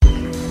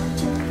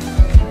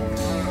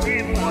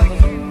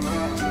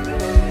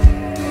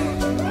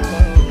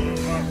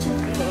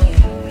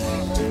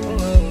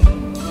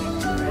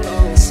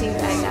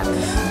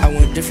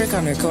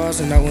kind of cars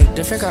and I went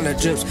different kind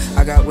of trips.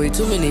 I got way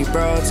too many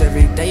broads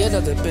every day,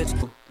 another bitch.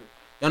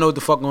 Y'all know what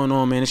the fuck going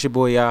on, man. It's your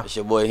boy, y'all. It's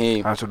your boy,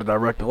 him. That's what the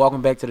director. And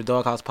welcome back to the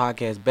Dawg House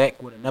Podcast.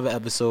 Back with another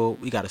episode.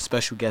 We got a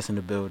special guest in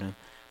the building.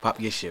 Pop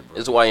your shit, bro.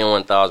 It's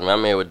YM1000, man.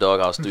 I'm here with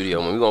Dawg House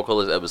Studio, man. We gonna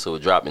call this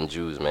episode Dropping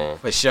Jews, man.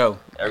 For sure.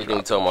 Everything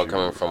we talking about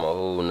coming from a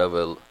whole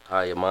nother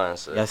higher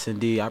mindset. Yes,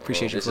 indeed. I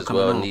appreciate you for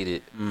coming on. on. This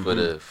is well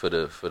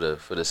needed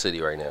for the city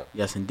right now.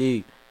 Yes,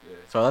 indeed. Yeah.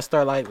 So let's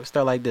start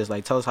like this.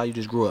 Like, tell us how you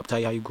just grew up. Tell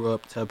you how you grew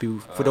up. Tell people,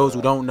 for those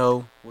who don't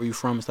know, where you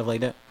from and stuff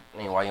like that. I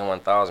mean,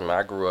 YM1000, man.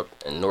 I grew up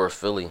in North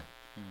Philly.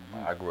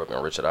 I grew up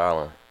in Richard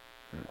Island.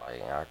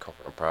 Like, I come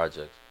from the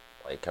projects.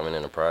 Like, coming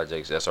in the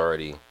projects, that's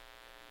already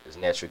this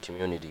natural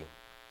community.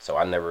 So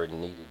I never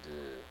needed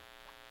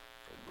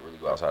to really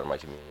go outside of my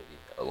community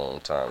a long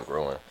time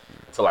growing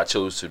until I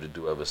chose to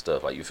do other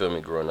stuff. Like, you feel me?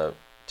 Growing up,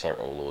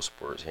 tampering with little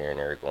sports here and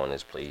there, going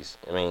this place.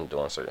 I mean,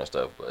 doing certain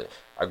stuff. But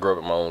I grew up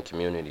in my own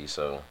community,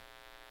 so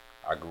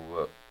I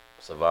grew up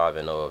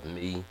surviving of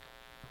me,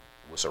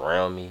 what's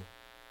around me,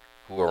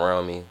 who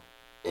around me,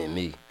 and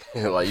me.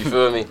 Like, you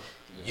feel me?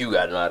 You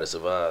gotta know how to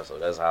survive. So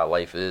that's how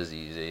life is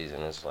these days,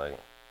 and it's like,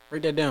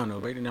 break that down though.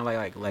 Break it down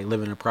like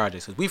living in the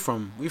projects. Cause we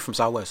from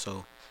Southwest,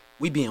 so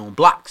we be on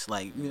blocks.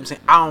 Like, you know what I'm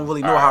saying? I don't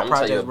really know how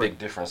projects work. The big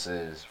difference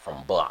is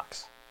from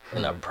blocks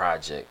in a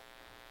project.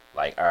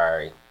 Like,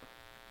 alright,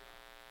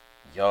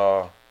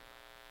 y'all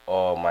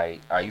all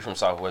might. Are you from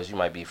Southwest? You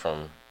might be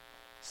from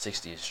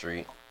 60th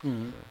Street.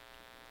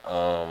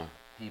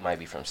 He might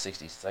be from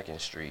 62nd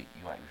Street.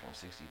 You might be from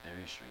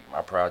 63rd Street.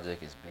 My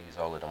project is big as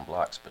all of them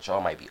blocks, but y'all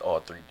might be all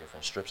three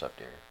different strips up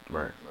there.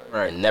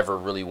 Right. And never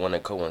really want to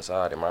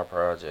coincide in my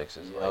projects.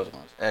 It's like,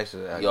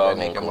 actually, y'all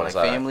gonna coincide.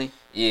 Like family?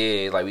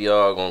 Yeah, like we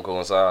all gonna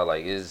coincide.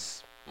 Like,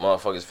 it's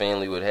motherfuckers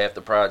family with half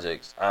the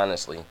projects,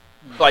 honestly.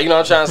 Like, you know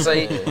what I'm trying to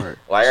say? Right.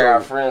 Like, I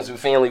got friends who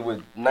family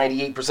with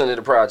 98% of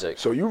the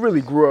projects. So you really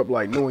grew up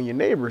like knowing your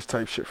neighbors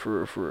type shit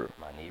for real.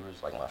 My neighbors,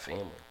 like my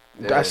family.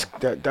 That's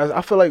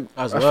I feel like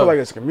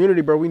it's a community,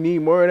 bro. We need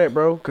more of that,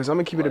 bro. Cause I'm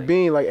gonna keep it a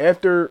bean. Like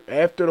after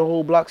the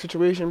whole block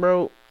situation,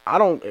 bro. I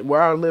don't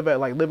where I live at,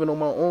 like living on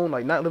my own,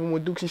 like not living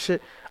with Dukes and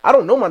shit. I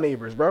don't know my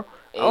neighbors, bro.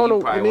 And I don't know.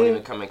 you probably won't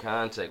even come in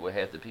contact with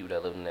half the people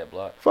that live in that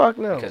block. Fuck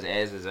no. Because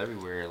as is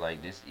everywhere,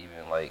 like this,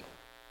 even like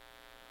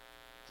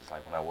just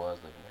like when I was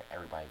living there,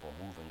 everybody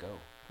gonna move and go.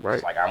 Right.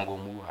 It's like I'm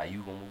gonna move. How you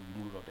gonna move?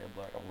 You move off that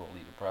block. I'm gonna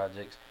leave the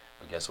projects.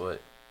 But guess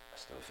what?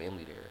 Still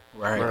family there.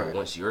 Right.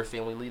 Once your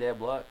family leave that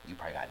block, you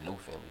probably got no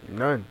family there.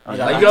 None. Like,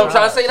 you know what I'm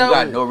trying to say though? You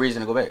got no reason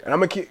to go back. And I'm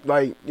gonna keep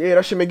like, yeah,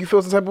 that shit make you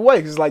feel some type of way.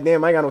 Cause it's like,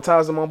 damn, I ain't got no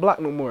ties in my block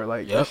no more.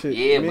 Like, that shit.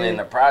 Yeah, but in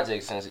the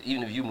project, since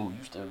even if you move,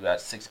 you still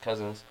got 6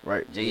 cousins.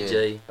 Right.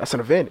 JJ. Yeah. That's an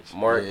advantage.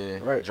 Mark. Yeah.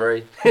 Right.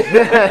 Dre.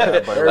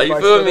 Like, you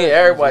feel me?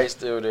 Everybody's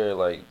still there.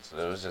 Like,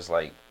 so it's just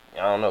like,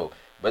 I don't know.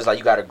 But it's like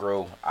you gotta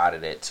grow out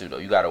of that too, though.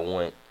 You gotta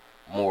want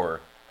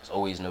more. Cause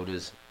always know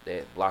this,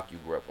 that block you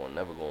grew up on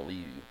never gonna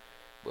leave you.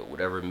 But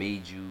whatever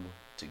made you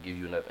to give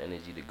you enough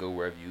energy to go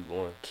wherever you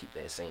going, keep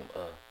that same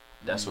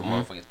That's what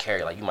motherfuckers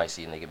carry. Like, you might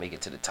see a nigga make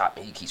it to the top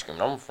and he keeps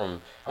screaming, I'm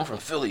from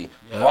Philly.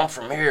 Yeah. Oh, I'm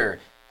from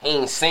here. He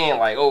ain't saying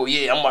like, oh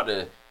yeah, I'm about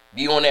to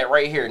be on that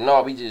right here.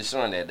 No, we just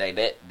showing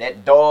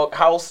that Dawg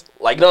house.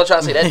 Like, you know what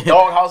I'm trying to say? That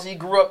Dawg house he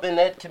grew up in,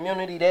 that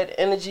community, that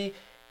energy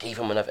gave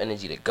him enough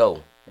energy to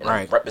go. And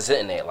I'm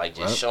representing that, like,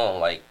 just showing,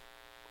 like,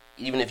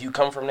 even if you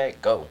come from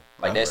that, go.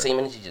 Like, that same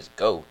energy, just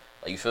go.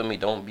 Like, you feel me?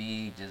 Don't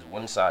be just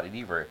one-sided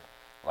either.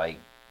 Like,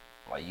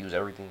 use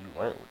everything you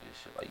learned with this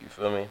shit. Like, you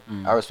feel me?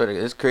 I respect it.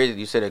 It's crazy that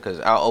you said it because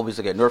I always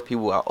look at North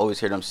people. I always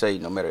hear them say,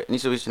 no matter any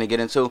situation they get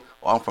into,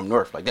 oh, I'm from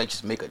North. Like, that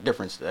just make a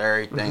difference to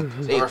everything.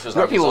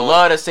 North people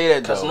love to say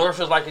that, though. Because North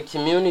is like a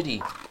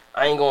community.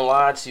 I ain't gonna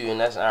lie to you, and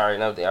that's all right.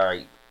 Nothing. All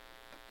right.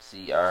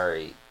 See, all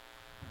right.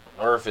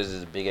 North is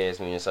as big ass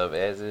community itself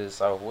as is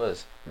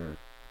Southwest.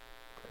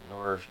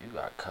 North, you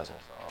got cousins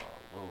all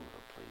over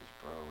the place,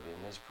 bro.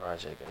 In this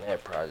project and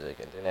that project,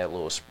 and then that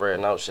little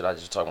spreading out shit I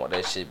just talking about,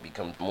 that shit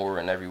becomes more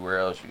and everywhere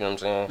else. You know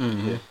what I'm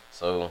saying? Yeah.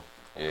 So,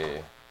 yeah.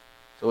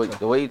 So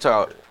the way you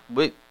talk,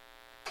 what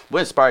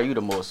inspired you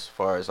the most as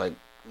far as, like,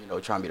 you know,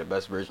 trying to be the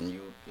best version of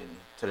you getting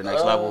to the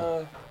next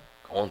level?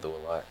 Going through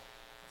a lot.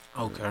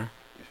 Okay.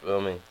 You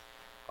feel me?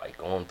 Like,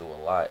 going through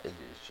a lot, it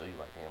just show you,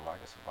 like, damn, I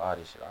can survive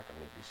this shit. I can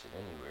make this shit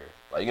anywhere.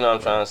 Like, you know what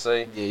I'm trying to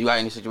say? Yeah, you got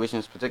any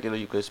situations particular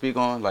you could speak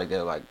on? Like,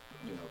 that, like,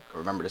 you know,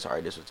 remember this, all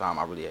right, this was the time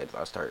I really had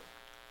to start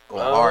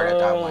going hard at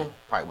that point.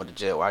 Probably went to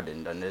jail. I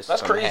didn't done this.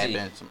 That's Something crazy.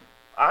 Happened,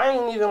 I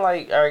ain't even,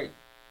 like, all right.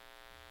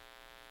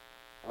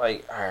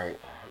 Like, all right.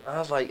 I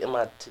was, like, in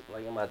my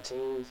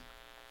teens,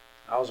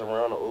 I was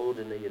around an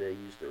older nigga that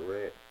used to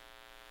rap.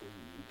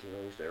 He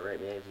used to rap,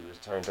 man. He was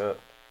turned up.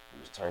 He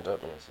was turned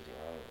up in the city.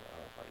 I don't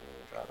know if I can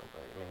even try him,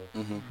 but I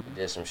mean, he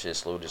did some shit,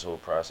 slowed this whole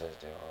process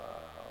down.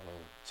 I don't know.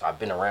 So I've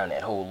been around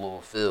that whole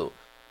little field.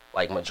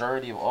 Like,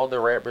 majority of all the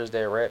rappers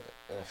that rap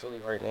in Philly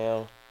right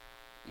now,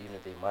 even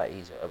if they my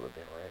age or ever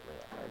been rapping,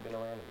 I've probably been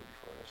around them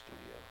before in the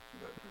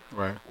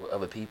studio. Right. With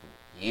other people.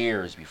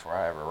 Years before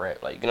I ever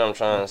rap. Like, you know what I'm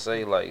trying to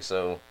say? Like,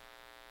 so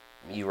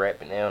me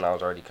rapping now, and I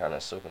was already kind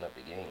of soaking up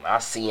the game. I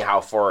seen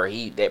how far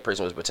that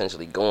person was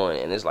potentially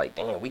going, and it's like,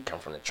 damn, we come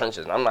from the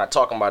trenches. And I'm not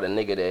talking about a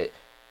nigga that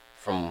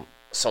from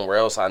somewhere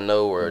else I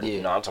know, or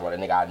I'm talking about a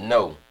nigga I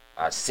know.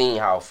 I seen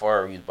how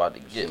far he was about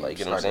to get, like,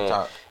 you know what I'm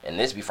saying? And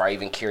this before I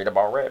even cared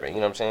about rapping, you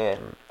know what I'm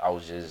saying? I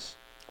was just,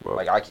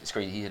 it's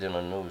crazy, he hit it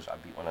on the news. I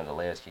beat one of the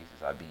last cases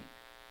I beat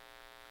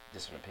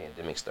just when the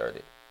pandemic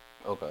started.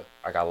 Okay.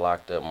 I got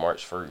locked up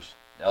March 1st.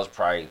 That was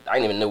probably, I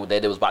didn't even know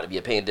that there was about to be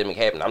a pandemic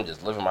happening. I'm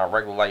just living my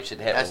regular life, shit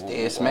happening. That's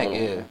dead smack,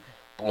 yeah.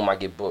 Boom, I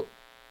get booked.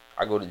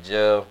 I go to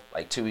jail,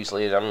 like 2 weeks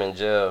later, I'm in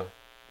jail.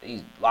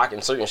 He's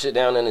locking certain shit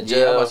down in the jail.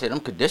 Yeah, I was about to say, them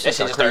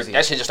conditions are crazy.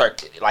 That shit just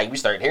started, like, we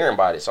started hearing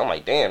about it. So I'm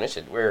like, damn, this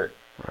shit weird.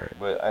 Right.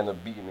 But I ended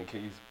up beating the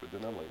case. But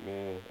then I'm like,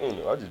 man, I don't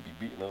know, I just be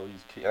beating all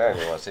these kids. I didn't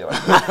even want to say it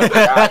like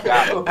that. God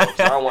got me, bro.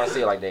 So I don't want to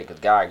say it like that because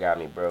God got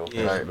me, bro.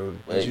 Yeah, absolutely.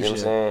 But, you know what I'm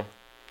saying?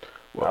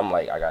 Well, I'm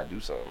like, I got to do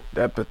something.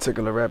 That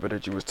particular rapper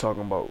that you was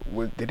talking about,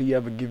 did he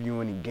ever give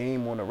you any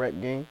game on a rap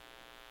game?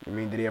 I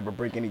mean, did he ever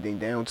break anything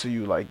down to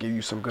you, like give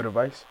you some good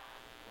advice?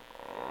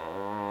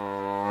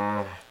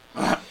 I'm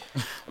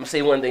gonna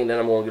say one thing, then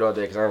I'm gonna get out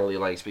there because I don't really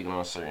like speaking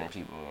on certain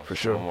people. For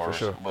sure.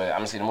 But I'm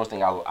gonna say the most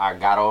thing I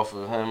got off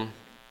of him,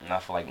 and I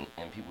feel like,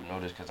 and people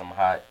notice because I'm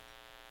hot,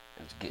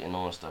 is getting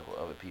on stuff with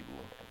other people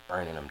and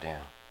burning them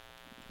down.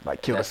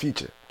 Like kill the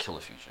future. Kill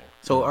the future.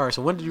 So all right.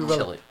 So when did you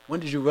realize? When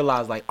did you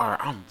realize, like, all right,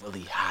 I'm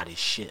really hot as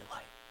shit,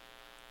 like?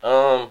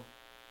 I'm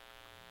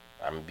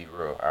gonna be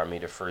real. I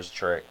made the first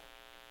track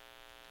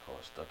called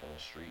 "Stuck in the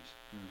Streets."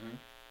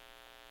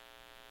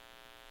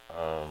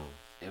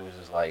 It was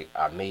just like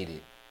I made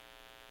it,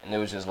 and it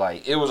was just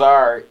like it was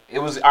alright. It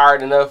was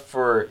alright enough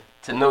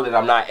to know that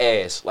I'm not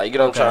ass. Like, you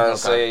know what I'm trying to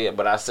say.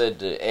 But I said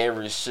the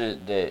average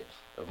shit that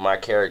my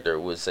character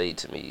would say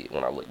to me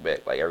when I look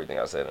back. Like, everything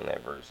I said in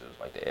that verse, it was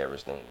like the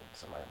average thing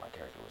somebody my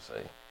character would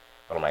say.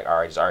 But I'm like,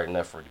 alright, it's alright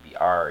enough for it to be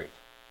alright.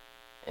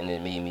 And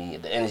it made me,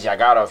 the energy I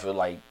got off it,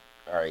 like,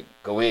 alright,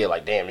 go ahead.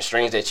 Like, damn, it's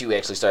strange that you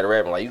actually started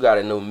rapping. Like, you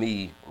gotta know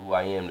me, who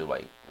I am, to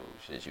like, oh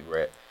shit, you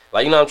rap.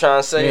 Like, you know what I'm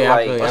trying to say? Yeah,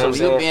 like, you know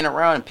what I'm you being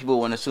around, people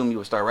wouldn't assume you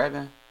would start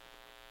rapping?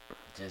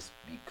 Just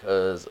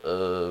because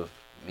of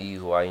me,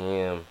 who I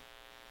am,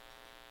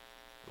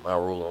 my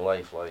role in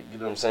life. Like, you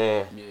know what I'm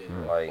saying?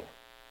 Yeah. Like,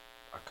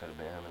 I could have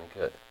been him in the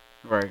cut.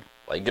 Right.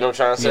 Like, you know what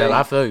I'm trying to say? Yeah,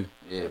 I feel you.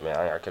 Yeah, man,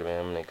 I could have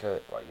been him in the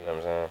cut. Like, you know what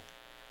I'm saying?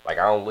 Like,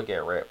 I don't look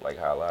at rap like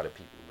how a lot of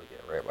people look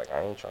at rap. Like,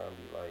 I ain't trying to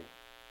be like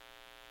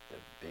the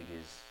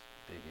biggest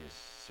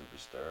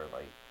superstar,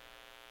 like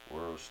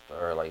world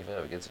star. Like, if I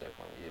ever get to that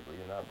point, yeah, believe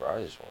it or not, bro,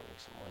 I just want to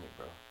make some money,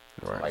 bro.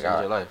 Right. Like,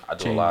 I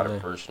do a lot of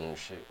personal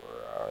shit where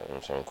you know what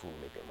I'm saying, cool,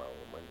 making my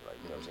own money. Like,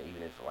 you know what I'm saying?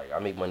 Even if, like, I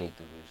make money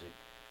through music,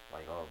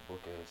 like, all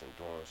bookings and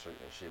doing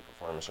certain shit,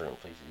 performing certain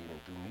places, even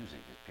through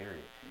music, just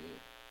period. Yeah.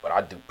 But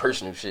I do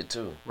personal shit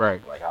too.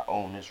 Right. Like, I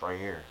own this right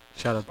here.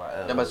 Shout out.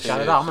 Shout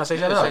it out. I'm gonna say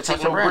shout out.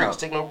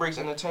 Take no breaks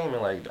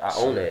entertainment. Like, I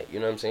own that. You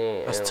know what I'm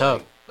saying? That's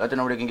tough. Like, Let them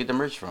know where they can get the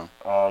merch from.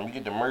 You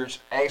get the merch.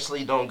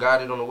 Actually, don't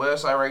got it on the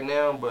website right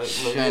now, but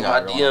you know,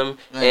 got my DM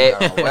at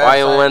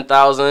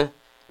YM1000.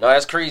 No,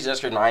 that's crazy.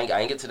 That's crazy. No, I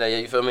ain't get to that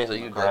yet. You feel me? So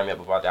you can grind me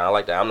up about that. I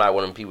like that. I'm not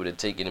one of them people that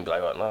take it and be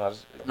like, oh,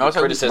 no, it's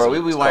criticism.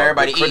 Bro, we want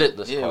everybody to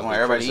eat. Yeah, we want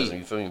everybody to eat.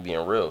 You feel me?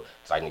 Being real.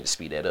 So I need to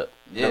speed that up.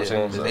 You know what I'm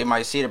saying? So, they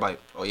might see it like,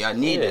 oh, yeah, I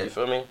need that. You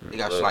feel me? They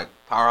got like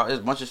power out.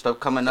 There's a bunch of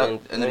stuff coming up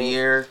end of the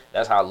year.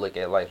 That's how I look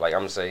at life. Like,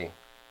 I'm saying,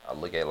 I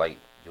look at like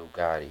Yo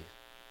Gotti.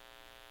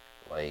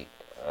 Like,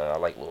 I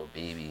like Lil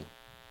Baby,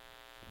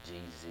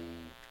 Jay-Z.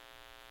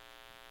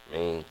 I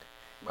mean,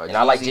 and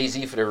I like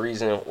Jay-Z for the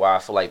reason why I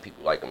feel like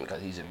people like him,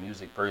 because he's a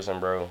music person,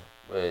 bro.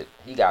 But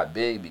he got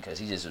big because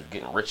he just was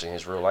getting rich in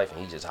his real life,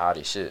 and he just hot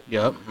as shit.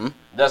 Yep.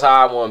 That's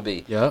how I want to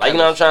be. Yep. Like, you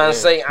know what I'm trying to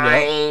say? I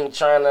ain't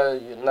trying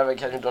to never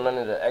catch me doing none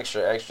of the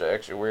extra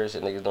weird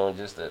shit niggas doing.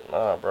 Just that,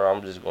 nah, bro,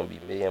 I'm just going to be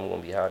me. I'm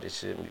going to be hot as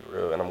shit and be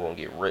real, and I'm going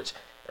to get rich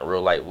in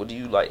real life. What do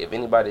you like? If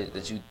anybody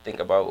that you think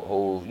about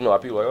who, you know,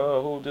 people like,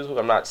 oh, who this, who?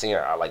 I'm not saying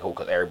I like who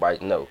because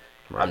everybody know.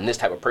 Right. I'm this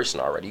type of person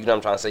already. You know what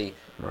I'm trying to say?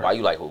 Right. Why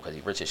you like who? Because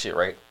he rich as shit,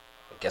 right?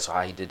 Guess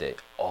how he did that?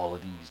 All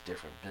of these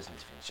different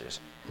business ventures.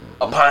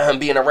 Upon him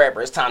being a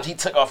rapper, it's times he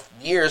took off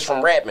years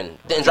from rapping,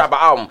 didn't drop an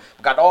album,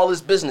 got all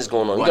this business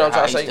going on. You know what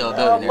I'm trying to say? I love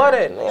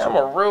that. Man, I'm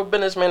a real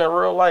businessman in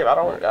real life. I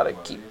don't gotta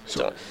keep.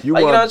 So you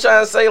know what I'm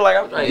trying to say? Like,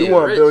 I'm trying. You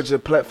want to build your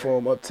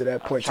platform up to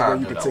that point to where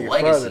you can take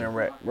it further than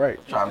rap, right?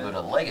 I'm trying to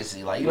build a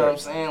legacy. Like, you know what I'm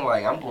saying?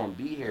 Like, I'm gonna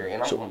be here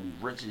and I'm gonna be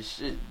rich as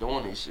shit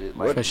doing this shit.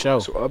 Like, for sure.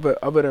 So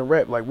other than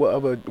rap, like what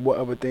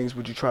other things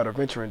would you try to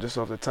venture in just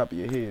off the top of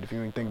your head if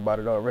you didn't think about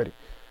it already?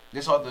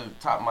 Just off the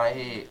top of my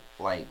head,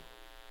 like,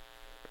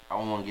 I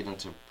don't want to get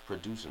into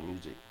producing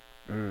music,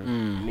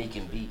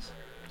 making beats.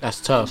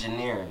 That's tough.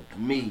 Engineering,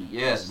 me,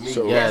 yes, me,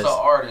 so, as an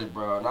artist,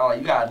 bro. Now, like,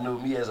 you gotta know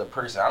me as a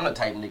person. I'm the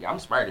type of nigga. I'm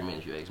Spider-Man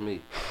if you ask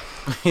me.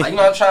 Like, you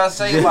know what I'm trying to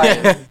say?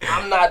 Like,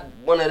 I'm not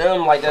one of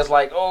them. Like, that's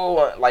like,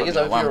 oh, like, it's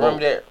other people around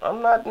me that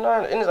I'm not. And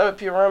there's other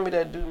people around me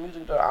that do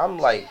music. Though. I'm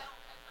like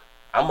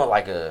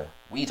a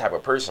weed type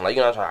of person. Like,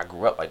 you know what I'm saying? I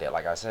grew up like that.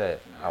 Like I said,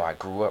 how I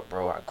grew up,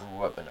 bro. I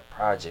grew up in the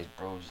project,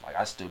 bro. Just like,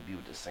 I still be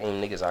with the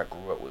same niggas I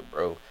grew up with,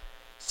 bro.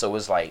 So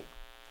it's like,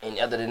 And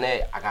other than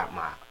that, I got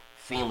my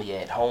family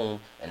at home,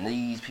 and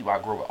these people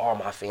I grew up with are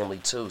my family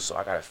too. So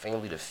I got a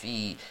family to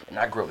feed, and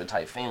I grew up with the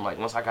type of family. Like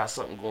once I got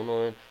something going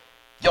on,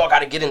 y'all got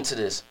to get into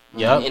this.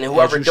 Yeah. And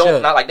whoever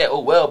don't, not like that. Oh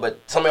well, but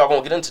some of y'all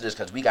gonna get into this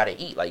because we got to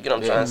eat. Like you know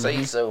what I'm trying to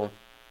say. So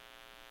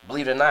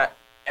believe it or not,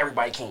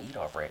 everybody can't eat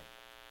off rap.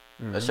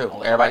 That's true.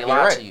 Everybody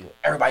lie to you.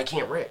 Everybody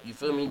can't rap. You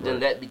feel me? Right. Then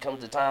that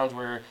becomes the times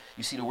where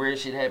you see the weird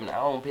shit happen. I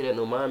don't pay that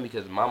no mind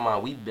because in my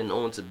mind we've been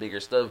on to bigger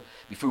stuff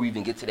before we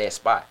even get to that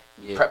spot.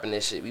 Prepping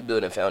that shit. We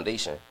building a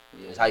foundation.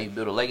 It's how you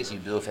build a legacy.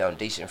 You build a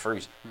foundation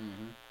first.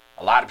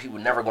 A lot of people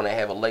never gonna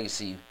have a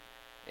legacy.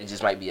 It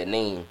just might be a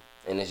name.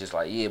 And it's just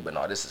like, yeah, but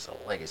no, this is a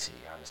legacy.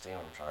 I understand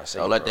what I'm trying to say.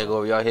 Don't let that go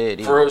over your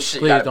head. For real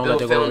shit, you gotta build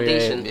a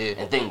foundation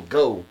and then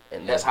go.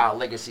 And that's how a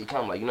legacy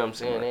come. Like, you know what I'm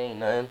saying? There ain't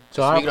nothing.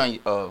 So how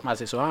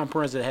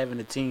important is it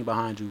having a team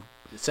behind you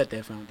to set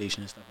that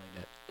foundation and stuff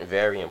like that?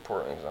 Very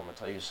important, because I'm going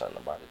to tell you something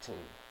about the team.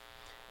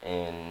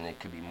 And it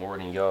could be more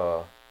than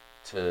y'all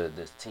to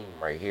this team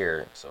right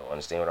here. So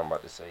understand what I'm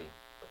about to say.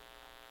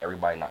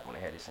 Everybody not going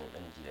to have the same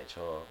energy that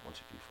y'all 1,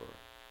 2, 3, 4,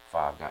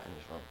 5 got in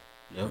this room.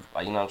 Yep.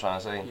 Like, you know what I'm trying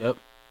to say? Yep.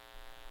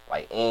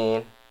 Like,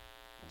 and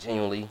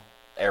genuinely,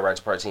 everybody's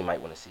part of the team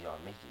might want to see y'all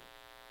make it.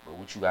 But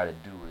what you got to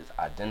do is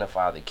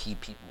identify the key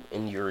people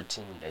in your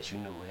team that you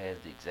know has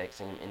the exact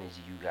same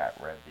energy you got,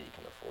 whether they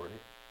can afford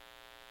it,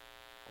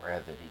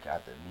 whether they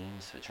got the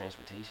means for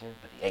transportation,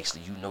 but they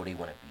actually, you know, they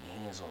want to be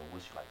hands-on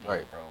with you. Like,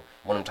 damn, bro.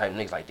 One of them type of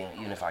niggas, like, damn,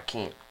 even if I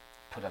can't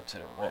put up to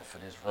the rent for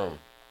this room,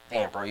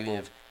 damn, bro, even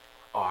if,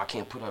 I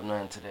can't put up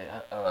nothing to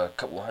that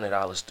couple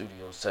 $100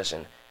 studio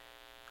session,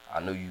 I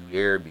know you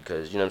here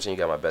because, you know what I'm saying,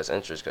 you got my best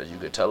interest because you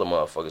could tell the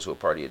motherfuckers who are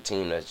part of your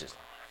team that's just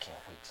like, I can't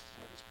wait to see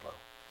this blow.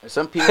 And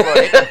some people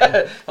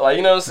are like,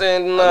 you know what I'm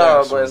saying?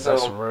 No, but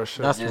that's some real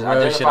shit. That's some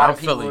real shit. I'm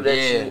feeling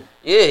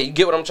you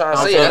get what I'm trying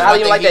to say. And not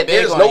even like that.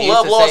 There's no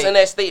love lost in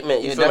that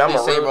statement. You feel me? I'm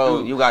a real bro,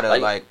 dude. you gotta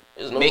like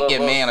make it,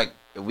 man. Like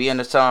if we in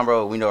this time,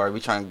 bro, we know we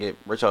trying to get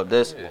rich off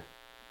this.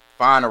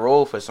 Find a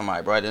role for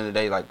somebody, bro. At the end of the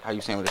day, like how you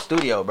saying with the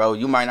studio, bro,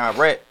 you might not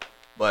rap,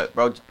 but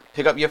bro,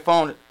 pick up your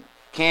phone,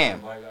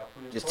 Cam.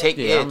 Just take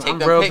take I'm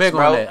them real pics, big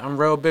bro. on that. I'm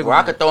real big bro, on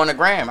I could throw in the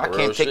gram. I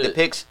can't take the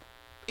pics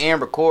and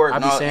record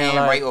and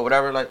write or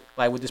whatever.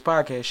 Like with this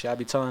podcast shit, I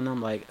be telling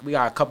them like we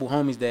got a couple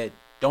homies that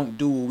don't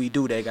do what we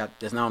do.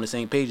 That's not on the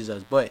same page as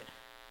us. But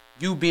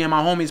you being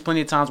my homies,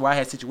 plenty of times where I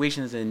had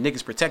situations and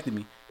niggas protected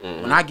me.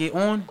 When I get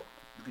on,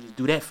 you can just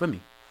do that for me.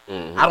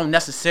 I don't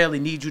necessarily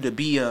need you to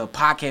be a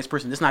podcast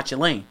person. That's not your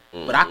lane.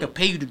 But I could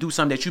pay you to do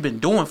something that you've been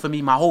doing for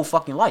me my whole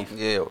fucking life.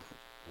 Yeah.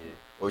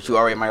 What you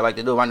already might like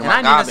to do. I'm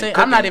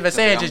not even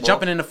saying just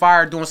jumping in the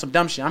fire doing some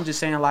dumb shit. I'm just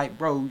saying like,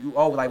 bro, you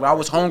like when I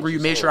was hungry, you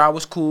made sure I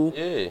was cool.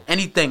 Yeah.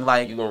 Anything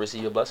like you gonna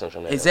receive your blessings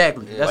from that.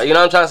 Exactly. Yeah. Like, you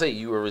know what I'm trying to say?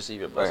 You will receive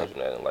your blessings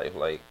from that in life.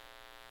 Like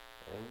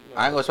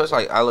I ain't gonna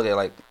especially like I look at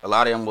like a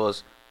lot of them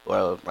was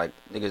like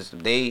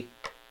niggas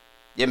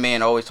your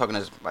man always talking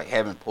as like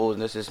having pools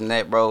and this and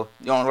that, bro.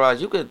 You don't realize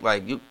you could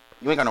like you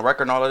ain't got no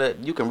record and all of that.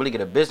 You can really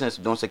get a business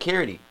doing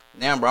security.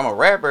 Damn, bro, I'm a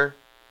rapper.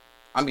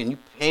 I mean, you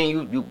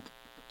paying you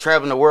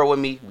traveling the world with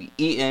me, we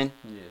eating,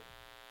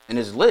 and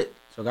it's lit.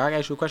 So, I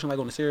ask you a question, like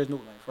on a serious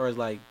note, like as far as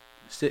like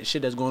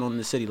shit that's going on in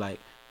the city, like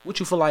what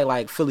you feel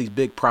like Philly's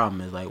big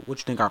problem is, like what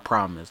you think our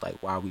problem is, like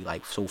why we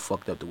like so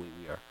fucked up the way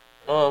we are.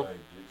 Everybody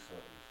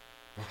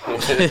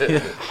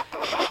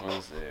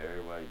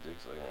dick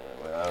sucking.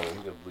 Like, I don't know,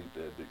 you can bleep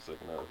that dick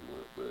sucking out if you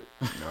want, but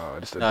no,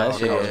 it's the dog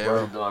house,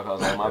 bro. Dog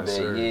house, like, my bad,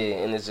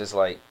 and it's just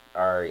like,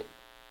 all right,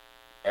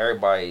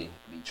 everybody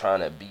be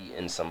trying to be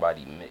in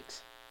somebody's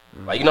mix.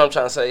 Like, you know what I'm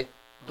trying to say?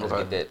 Let's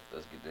get that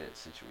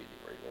situated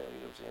right now.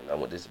 You know what I'm saying? I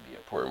want this to be an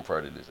important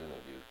part of this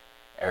interview.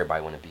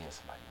 Everybody want to be in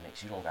somebody's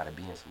mix. You don't got to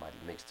be in somebody's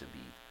mix to be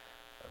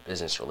a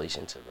business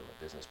relation to them,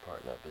 a business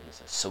partner, a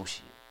business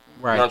associate.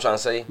 Right. You know what I'm trying to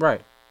say?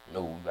 Right.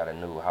 No, you got to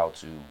know how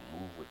to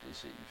move with this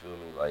shit. You feel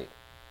me? Like,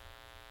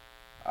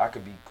 I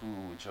could be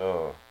cool with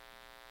y'all.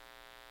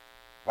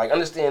 Like,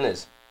 understand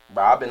this.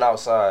 Bro, I've been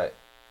outside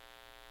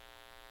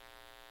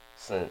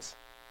since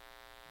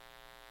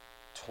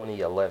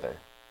 2011.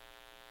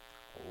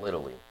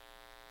 Literally.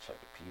 Check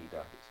the PE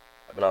dockets.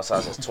 I've been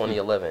outside since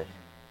 2011.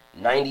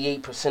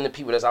 98% of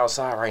people that's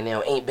outside right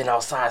now ain't been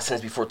outside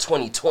since before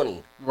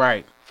 2020.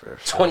 Right.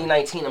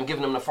 2019, I'm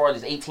giving them the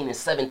farthest. 18 and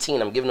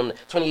 17, I'm giving them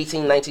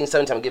 2018, 19,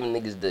 17, I'm giving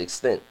niggas the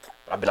extent.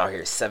 But I've been out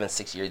here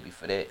 6 years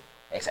before that.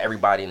 Ask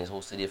everybody in this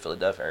whole city of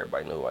Philadelphia,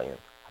 everybody know who I am.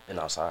 I've been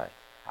outside.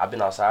 I've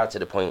been outside to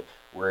the point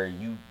where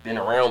you've been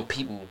around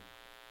people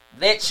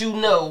that you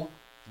know,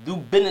 do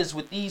business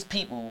with these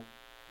people.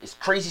 It's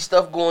crazy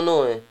stuff going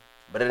on,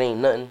 but it ain't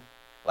nothing.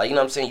 Like, you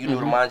know what I'm saying? You know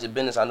to mind your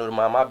business. I know to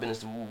mind my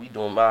business. We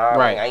doing my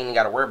right. I ain't even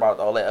got to worry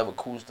about all that other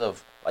cool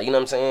stuff. Like, you know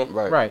what I'm saying?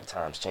 Right.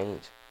 Times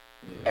change.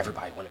 Yeah.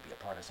 Everybody want to be a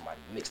part of somebody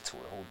mixed to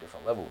a whole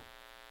different level.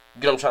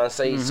 You get what I'm trying to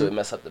say? So it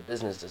mess up the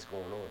business that's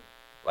going on.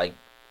 Like,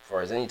 as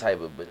far as any type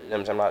of, but you know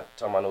what I'm saying? I'm not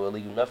talking about no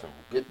illegal nothing.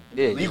 Good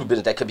legal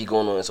business that could be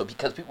going on. So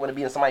because people want to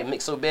be in somebody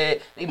mixed so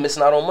bad, they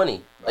missing out on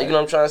money. Like, you know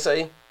what I'm trying to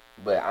say?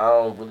 But I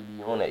don't really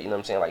be on that. You know what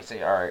I'm saying? Like,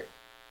 say, all right,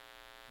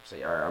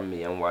 I'm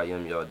me, I'm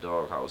YM, y'all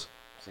Dawg House.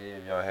 See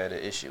if y'all had an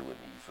issue with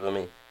me. You feel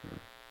me?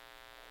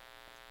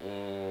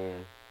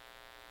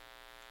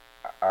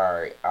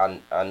 Alright,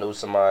 I know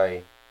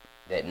somebody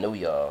that know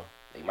y'all.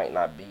 They might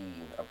not be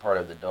a part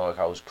of the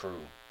Doghouse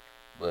crew,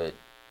 but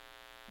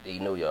they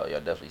know y'all. Y'all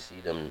definitely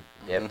see them,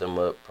 dap them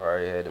up.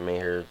 Probably had them in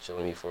here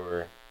chilling me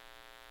for.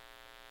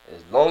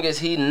 As long as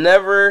he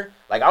never,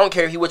 like, I don't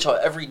care if he with y'all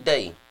every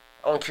day.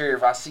 I don't care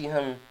if I see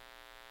him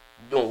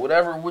doing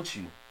whatever with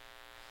you.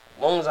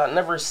 As long as I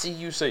never see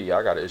you say, yeah,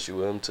 I got an issue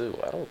with him too.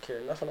 I don't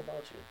care nothing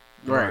about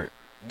you. Right.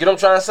 Get what I'm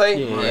trying to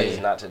say? Yeah.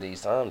 It's not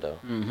today's time though.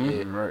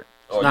 Yeah, right.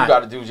 All you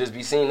gotta do is just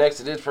be seen next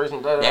to this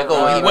person. That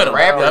go with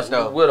rappers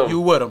though. You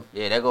with him.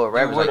 Yeah, that go with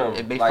rappers. Like,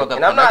 it be like, fuck up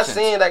and I'm not connections.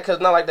 saying that because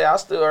not like that. I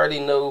still already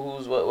know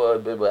who's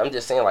what, but I'm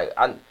just saying like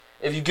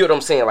if you get what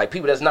I'm saying, like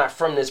people that's not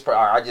from this,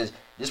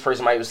 this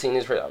person might have seen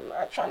this person. I'm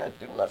not trying to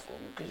do nothing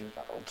because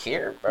I don't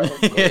care, bro.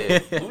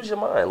 Yeah, lose your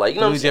mind, like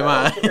you know what I'm saying.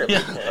 I don't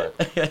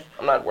care.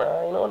 I'm not.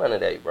 I ain't know none of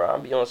that, bro.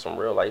 I'm be on some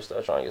real life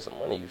stuff, trying to get some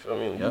money. You feel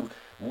me? When you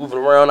moving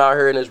around out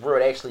here in this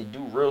world, actually do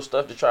real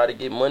stuff to try to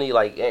get money,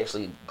 like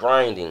actually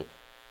grinding.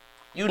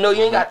 You know,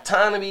 you ain't got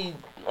time to be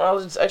all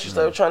this extra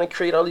stuff, trying to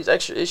create all these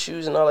extra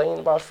issues and all that. Ain't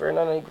about fair.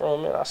 None of that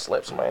grown man. I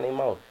slapped somebody in their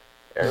mouth.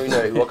 Every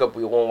night you walk up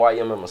with one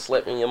YM, I'm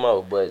slap in your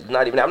mouth. But I'm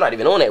not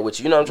even on that with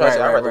you. You know what I'm trying to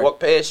say? I'd rather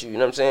walk past you. You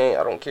know what I'm saying?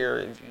 I don't care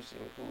if you see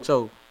me cool.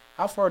 So,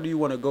 how far do you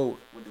want to go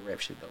with the rap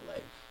shit though?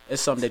 Like,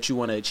 it's something that you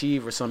want to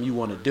achieve or something you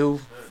want to do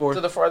for?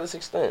 To the farthest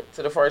extent.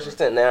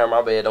 Now,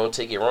 my bad. Don't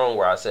take it wrong.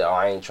 Where I said,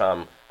 I ain't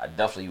trying. I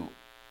definitely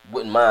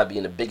wouldn't mind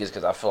being the biggest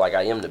because I feel like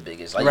I am the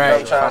biggest. Like you know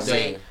what I'm trying to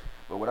say.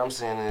 But what I'm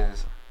saying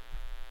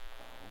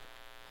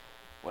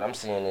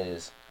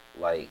is,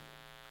 like,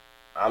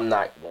 I'm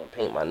not gonna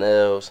paint my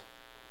nails.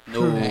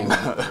 No,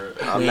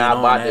 I'm not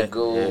about to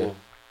go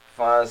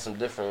find some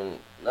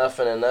different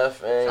nothing.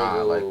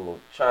 Go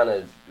trying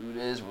to do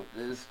this with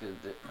this because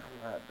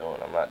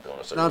I'm not doing.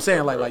 No, I'm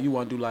saying like you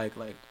want to do like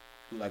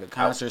a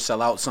concert,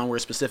 sell out somewhere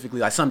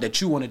specifically, like something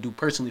that you want to do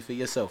personally for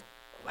yourself.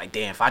 Like,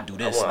 damn, if I do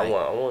this, I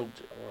want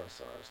to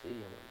sell a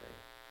stadium one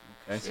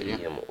day. Okay.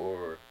 Stadium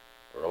or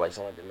like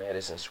something like the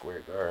Madison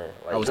Square Garden.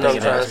 Like, I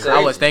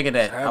was thinking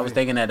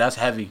that. That's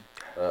heavy.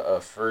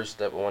 First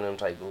step of one of them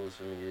type goals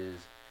for me is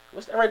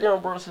what's that right there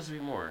on Broad Sesame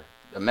More?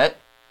 The Met?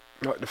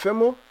 No, the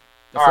Fillmore?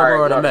 The Fillmore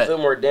or the the Met?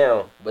 Fillmore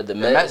down, but the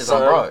Met is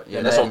on Broad.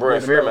 Yeah, that's on Broad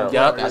and Fairmount.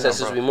 Yeah, I said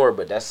Sesame More,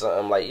 but that's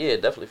something like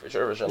definitely for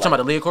sure. You talking about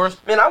the lead course?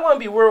 Man, I want to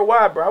be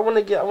worldwide, bro. I want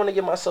to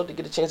get myself to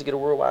get a chance to get a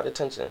worldwide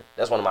attention.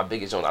 That's one of my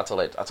biggest ones. I tell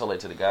that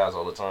to the guys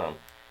all the time.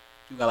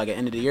 You got like an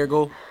end of the year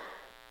goal?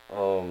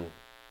 Let's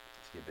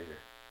get bigger.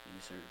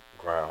 Yes, sir.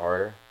 Grind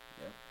harder.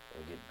 Yep.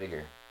 And get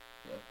bigger.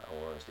 Yep.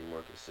 I want to stay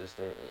more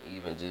consistent and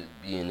even just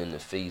being in the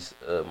face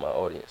of my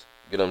audience.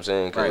 You know what I'm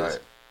saying? Because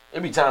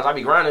there be times I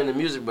be grinding the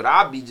music, but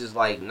I be just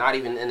like not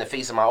even in the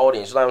face of my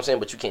audience. You know what I'm saying?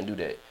 But you can't do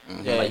that.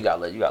 Mm-hmm. Like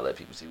you gotta let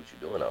people see what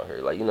you're doing out here.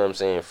 Like you know what I'm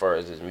saying? As far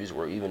as this music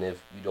work, even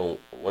if you don't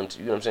want to,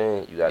 you know what I'm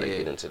saying? You gotta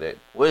get into that.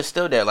 Well, it's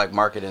still that like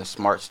marketing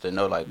smarts to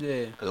know like,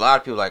 cause a lot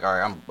of people like, all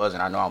right, I'm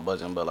buzzing. I know I'm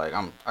buzzing, but like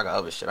I got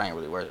other shit. I ain't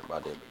really worried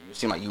about that. But you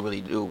seem like you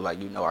really do.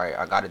 Like you know, all right,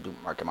 I gotta do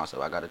market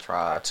myself. I gotta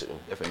try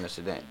different this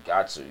and that.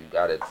 You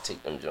gotta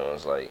take them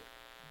Jones like.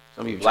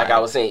 Some people like I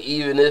was saying,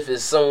 even if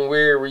it's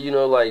somewhere where you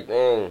know, like,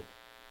 man.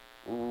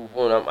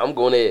 I'm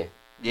going there.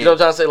 You know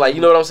what I'm trying to say? Like, you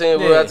know what I'm saying?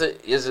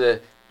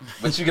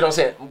 But you get what I'm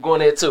saying? I'm going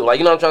there too. Like,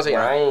 you know what I'm trying to say?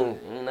 I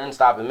ain't nothing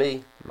stopping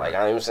me. Like,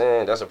 I ain't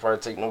saying that's a part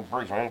of take no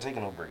breaks. I ain't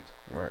taking no breaks.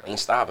 Right. Ain't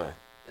stopping.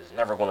 It's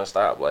never gonna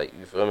stop. Like,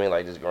 you feel me?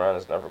 Like, this grind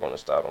is never gonna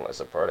stop unless it's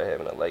a part of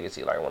having a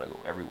legacy. Like, I want to go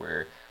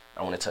everywhere.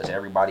 I want to touch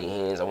everybody's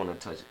hands. I want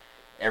to touch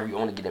I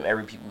want to get them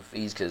every people's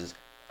fees because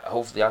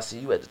hopefully I see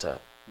you at the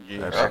top.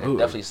 Yeah, I can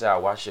definitely say I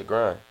watch your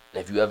grind.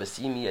 And if you ever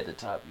see me at the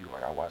top, you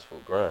like I watch full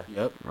grind.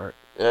 Yep. Right.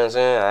 You know what I'm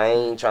saying? I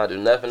ain't trying to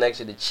do nothing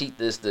extra to cheat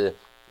this.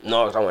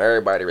 No, I want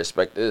everybody to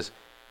respect this.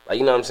 Like,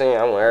 you know what I'm saying?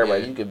 I want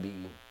everybody. You could be.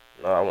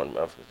 No, I want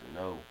motherfuckers to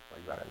know.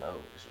 Like, you gotta know.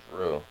 This is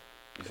real.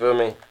 You feel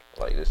me?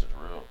 Like, this is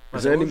real.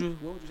 What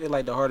would you say,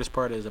 like, the hardest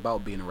part is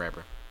about being a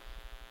rapper?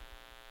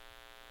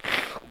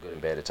 Good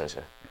and bad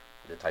attention.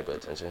 The type of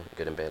attention.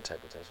 Good and bad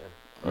type of attention.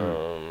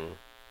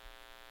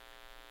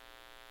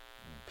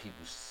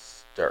 People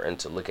starting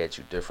to look at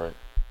you different.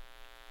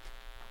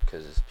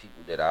 Because it's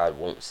people that I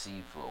won't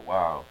see for a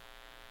while.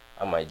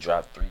 I might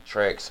drop 3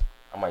 tracks.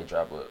 I might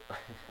drop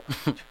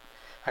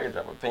I can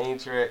drop a pain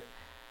track.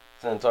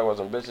 Then talk about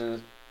some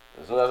bitches.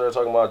 As soon as I start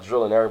talking about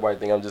drilling, everybody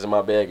think I'm just in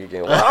my bag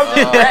again. Well, I'm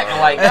just rapping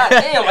like,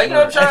 goddamn, like, you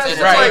know what I'm trying to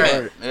say?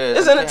 Like,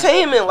 it's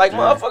entertainment. Like,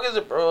 motherfuckers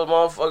are bro,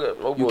 motherfucker.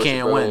 No you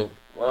can't bro. win.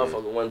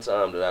 Motherfucker, one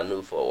time that I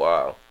knew for a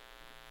while.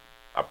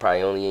 I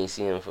probably only ain't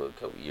seen him for a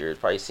couple years.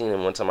 Probably seen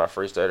him one time I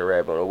first started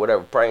rapping or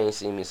whatever. Probably ain't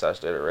seen me since I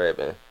started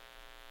rapping.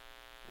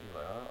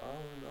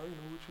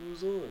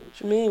 What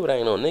you mean? But I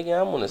ain't no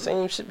nigga. I'm on the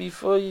same shit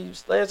before you.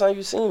 Last time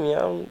you seen me, I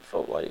don't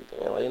felt like,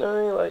 damn, like, you know what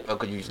I mean? Like, oh,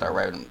 could you start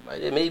rapping?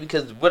 Like, maybe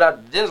because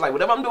whatever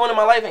I'm doing in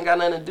my life ain't got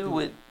nothing to do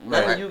with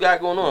nothing you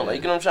got going on. Like,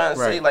 you know what I'm trying to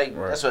say? Like,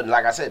 that's what,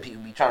 like I said,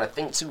 people be trying to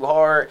think too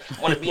hard,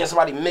 want to be in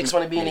somebody's mix,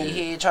 want to be in their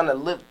head, trying to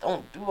live.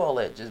 Don't do all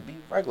that. Just be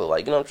regular.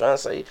 Like, you know what I'm trying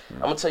to say? I'm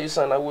gonna tell you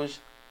something. I wish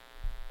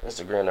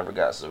Instagram never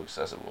got so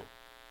accessible.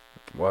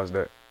 Why is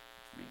that?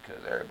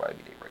 Because everybody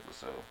be their regular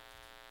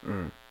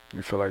self.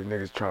 You feel like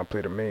niggas trying to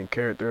play the main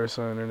character or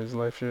something in his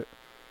life shit?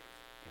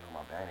 You know,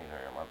 my bad ain't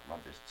there. My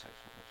bitch text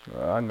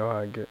me. I know how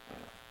I get.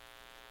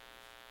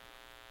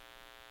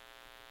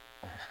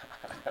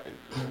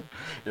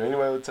 Yo,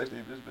 anybody would text me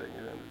bitch back?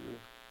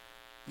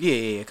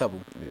 Yeah, a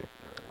couple. Yeah,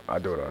 I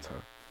do it all the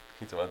time.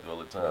 He told me I do it all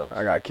the time.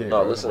 I got kids.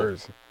 No, listen,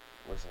 it's like,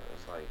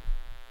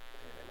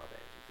 damn, my bad.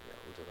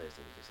 What's the last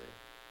thing you just said?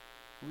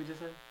 What we just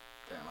say?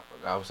 Damn, I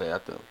forgot. I would say I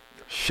thought.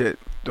 Shit,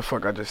 the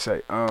fuck I just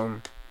say.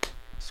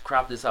 Just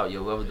crop this out,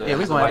 yo. Whoever Yeah,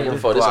 we gonna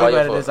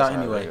edit this out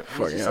anyway.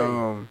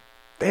 Fucking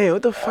damn,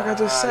 what the fuck I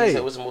just say? You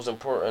said what's the most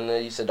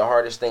important? You said the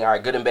hardest thing. All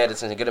right, good and bad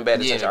attention. Good and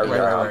bad attention. All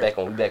right, I'm back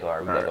on. We back on.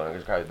 All right,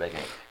 just crop it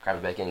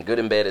back in. Good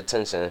and bad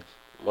attention.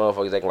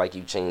 Motherfuckers acting like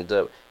you changed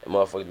up, and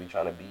motherfuckers be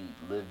trying to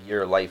live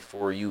your life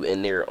for you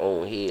in their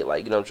own head.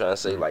 Like, you know what I'm trying to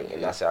say? Like,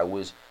 and I say I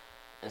wish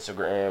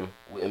Instagram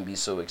wouldn't be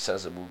so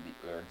accessible,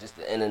 or just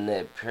the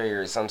internet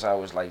period.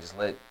 Sometimes it's like just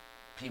let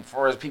people,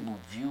 far as people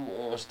view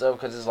on stuff,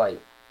 because it's like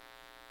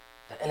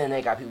the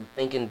internet got people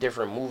thinking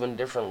different, moving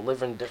different,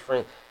 living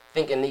different,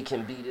 thinking they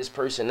can be this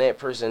person, that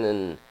person,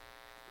 and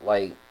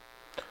like.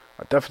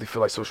 I definitely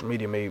feel like social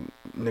media made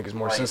niggas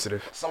more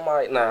sensitive.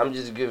 I'm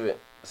just giving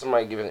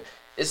it.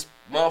 It's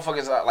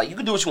motherfuckers like you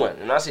can do what you want,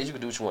 and I say you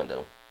can do what you want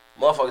though.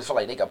 Motherfuckers feel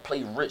like they can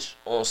play rich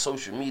on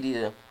social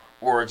media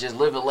or just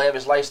live a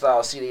lavish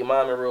lifestyle. See their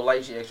mom in real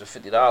life, she asked for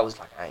 $50.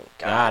 Like I ain't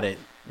got it.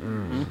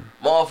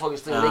 Motherfuckers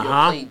think they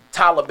can play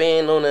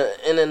Taliban on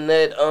the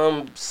internet.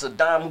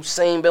 Saddam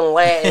Hussein, Bin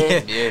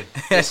Laden,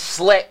 just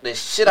slap the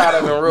shit out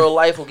of them in real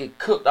life or get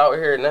cooked out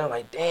here. Now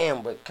like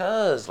damn, but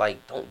cuz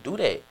like don't do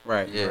that.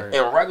 Right. Yeah.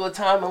 In regular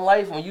time in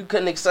life when you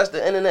couldn't access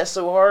the internet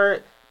so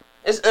hard.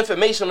 It's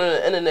information on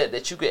the internet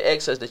that you could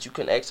access that you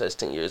couldn't access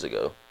 10 years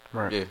ago.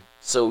 Right. Yeah.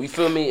 So you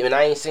feel me? And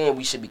I ain't saying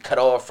we should be cut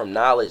off from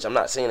knowledge. I'm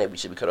not saying that we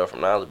should be cut off from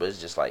knowledge, but it's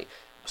just like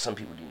some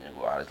people need to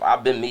go out. Like,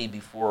 I've been me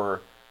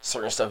before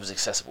certain stuff was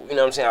accessible. You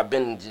know what I'm saying? I've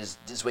been just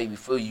this way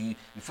before we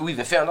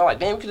even found out. Like,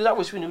 damn, I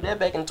wish we knew that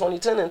back in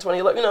 2010 and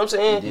 2011. You know what I'm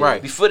saying?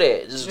 Right. Before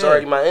that, this was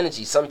already my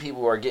energy. Some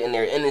people are getting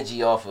their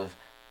energy off of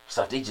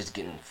stuff they just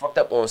getting fucked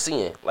up on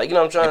seeing. Like, you know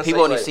what I'm trying to say?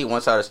 People only see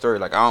one side of the story.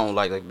 Like, I don't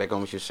like back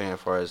on what you're saying as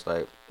far as,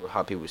 like,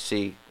 how people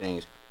see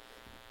things.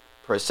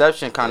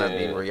 Perception kind of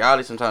be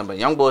reality sometimes, but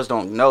young boys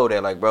don't know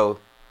that, like, bro,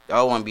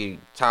 y'all want to be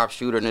top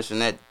shooter and this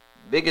and that.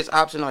 Biggest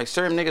option, like,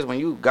 certain niggas, when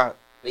you got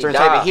certain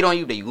type of heat on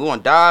you, that you going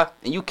to die,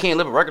 and you can't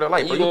live a regular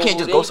life, bro. You can't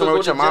just go somewhere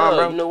with your mom,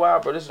 bro. You know why,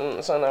 bro? This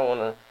is something I want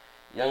to,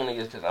 young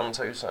niggas, because I'm going to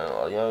tell you something,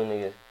 all young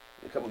niggas,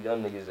 a couple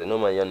young niggas that know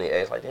my young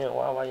niggas ask, like, damn,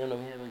 why you don't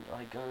have,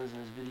 like, guns in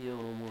this video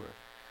no more?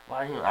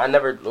 I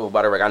never,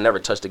 by the way, I never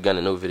touched a gun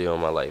in no video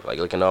in my life. Like,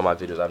 looking at all my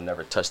videos, I've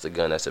never touched a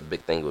gun. That's a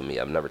big thing with me.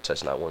 I've never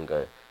touched not one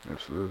gun.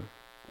 Absolutely.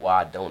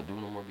 Why I don't do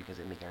no more? Because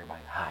it make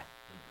everybody hot.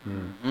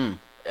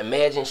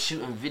 Imagine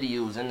shooting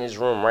videos in this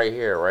room right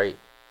here, right?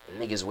 And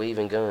niggas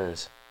waving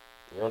guns.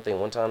 You don't think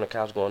one time the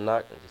cops gonna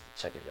knock and just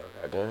check if y'all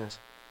got guns?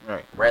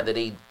 Right. Rather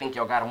they think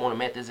y'all got them on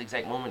them at this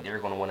exact moment, they're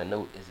gonna want to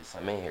know, is it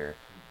some in here?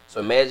 So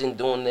imagine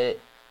doing that,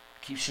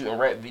 keep shooting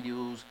rap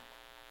videos,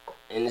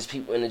 and there's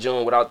people in the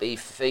gym without their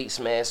face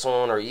mask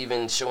on, or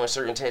even showing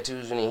certain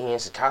tattoos in their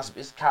hands.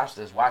 It's cops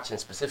that's watching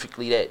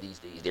specifically that these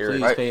days. They're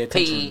pay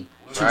attention.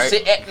 paid to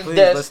sit at the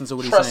desk.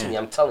 Trust me,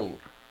 I'm telling you.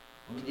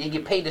 They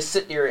get paid to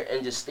sit there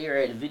and just stare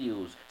at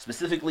videos.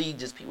 Specifically,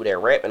 just people that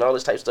rap and all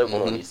this type of stuff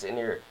going on. They sitting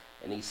there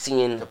and they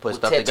seeing to put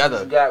stuff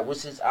together. You got,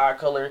 what's his eye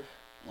color,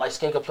 light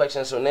skin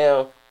complexion. So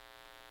now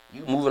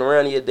you moving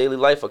around in your daily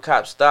life, a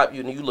cop stop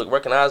you and you look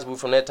recognizable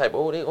from that type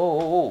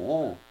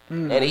of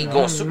and he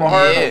going super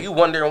hard on you,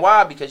 wondering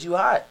why, because you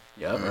hot.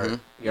 Yeah, you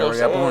know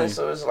what I'm saying?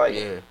 So it's like,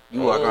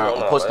 you walk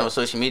around posting on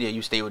social media,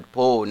 you stay with the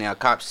pole. Now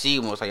cops see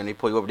you most likely and they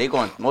pull you over. They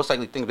going most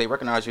likely think they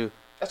recognize you.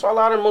 That's why a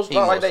lot of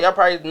like that. Y'all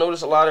probably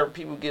notice a lot of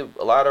people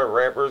a lot of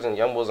rappers and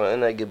young boys on the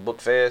internet get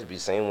booked fast. Be the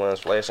same ones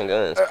flashing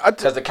guns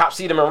because the cops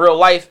see them in real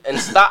life and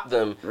stop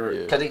them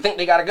because they think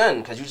they got a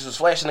gun because you just was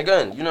flashing a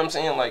gun. You know what I'm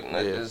saying? Like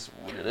that's just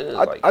what it is.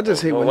 I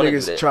just hate when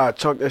niggas try to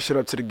chalk that shit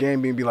up to the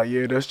game and be like,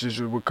 yeah, that's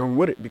just what come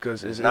with it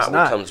because it's not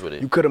what comes with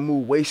it. You could have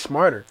moved way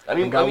smarter. Let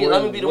me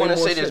be the one to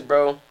say this,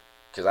 bro,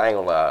 because I ain't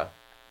gonna lie.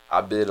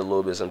 I bid a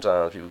little bit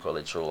sometimes. People call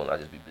it trolling. I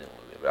just be bidding a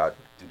little bit, but I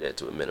do that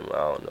to a minimum. I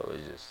don't know.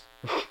 It's just.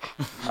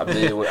 I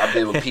bid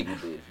when people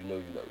bid. If you know,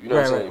 you know. You know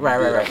what I'm saying?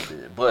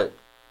 Right. But,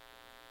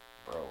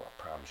 bro,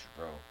 I promise you,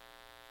 bro. You know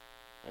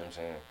what I'm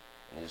saying?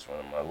 And this is one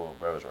of my little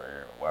brothers right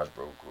here. Watch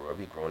bro grow up.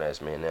 He grown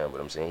ass man now,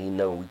 but I'm saying he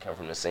know we come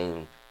from the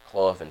same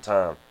cloth and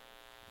time.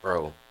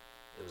 Bro,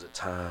 it was a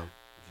time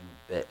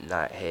you bet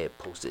not had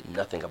posted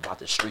nothing about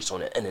the streets on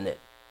the internet.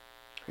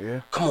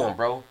 Yeah. Come on,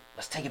 bro.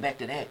 Let's take it back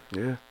to that.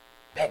 Yeah.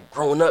 Back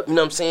growing up, you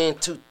know what I'm saying,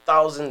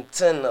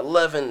 2010,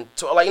 11,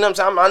 12, like, you know what I'm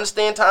saying, I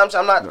understand times,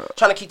 I'm not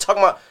trying to keep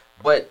talking about,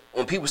 but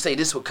when people say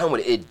this would come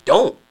with it, it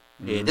don't.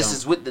 Yeah, this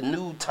is what the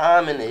new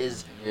time and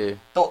is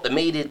thought that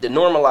made it the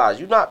normalized.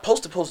 You're not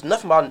supposed to post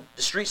nothing about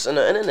the streets and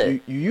the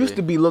internet. You used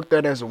to be looked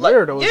at as a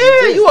weirdo.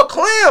 Yeah, you a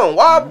clown.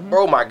 Why,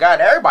 bro? My God,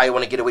 everybody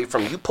want to get away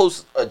from you. You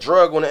post a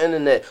drug on the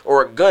internet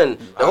or a gun,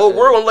 the whole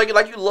world like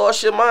you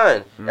lost your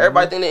mind.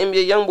 Everybody think the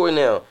NBA YoungBoy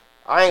now.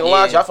 I ain't gonna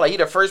lie to you. I feel like he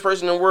the first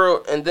person in the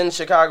world, and then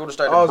Chicago to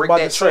start to break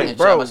that trend,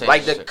 bro.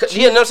 Like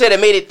you know what I'm saying? That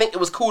made it think it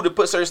was cool to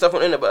put certain stuff on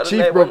the internet. But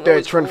Chief broke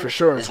that trend for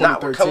sure. It's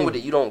not what come with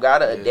it. You don't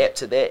gotta adapt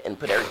to that and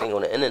put everything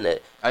on the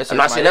internet. I'm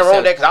not saying nothing wrong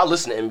with that because I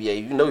listen to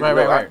NBA. You know,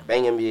 I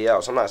bang NBA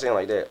out, so I'm not saying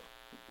like that.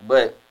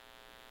 But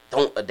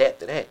don't adapt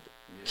to that.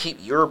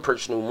 Keep your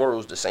personal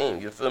morals the same.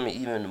 You feel me?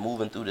 Even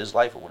moving through this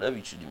life or whatever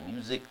you should do,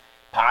 music,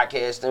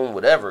 podcasting,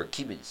 whatever.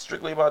 Keep it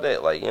strictly about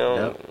that. Like, you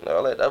know,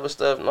 all that other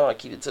stuff. No,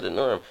 keep it to the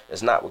norm.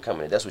 It's not what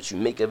coming. That's what you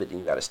make of it, then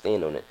you gotta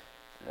stand on it.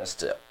 And that's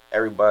to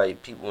everybody,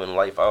 people in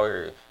life out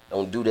here.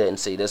 Don't do that and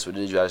say that's what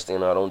it is. You gotta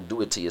stand on. Don't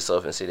do it to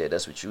yourself and say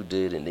that's what you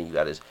did, and then you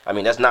gotta. I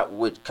mean, that's not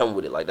what come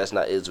with it. Like, that's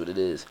not is what it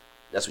is.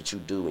 That's what you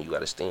do, and you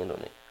gotta stand on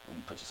it. When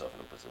you put yourself in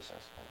a position. So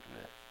don't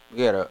do that.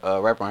 We had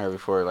a rapper on here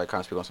before, like, kind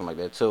of speak on something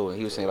like that too, and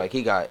he was saying like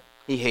he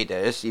hate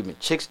that. It's even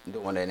chicks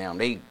doing that now.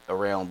 They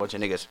around a bunch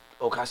of niggas.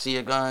 Oh, can I see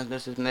your guns?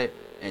 This and that,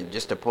 and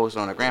just to post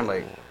on the gram,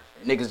 like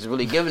niggas is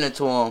really giving it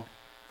to him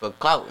for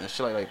clout and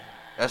shit like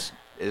that's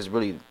is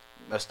really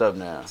messed up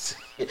now.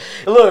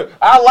 Look,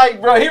 I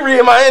like, bro. He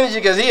reading my energy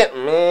because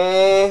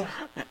man.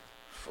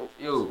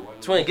 Yo,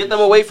 twin, get them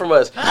away from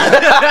us.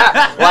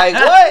 Like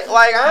what?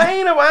 Like I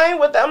ain't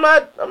with that. I'm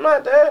not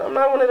that. I'm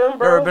not one of them,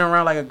 bro. You ever been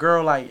around like a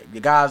girl like the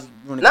guys?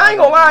 Nah, I ain't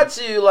gonna lie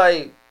to you.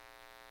 Like,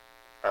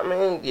 I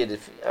mean, yeah,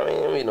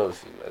 you know the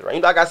females,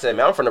 right? Like I said,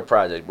 man, I'm from the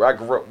project, bro. I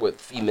grew up with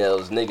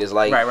females, niggas,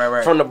 like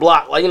right. from the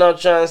block. Like, you know what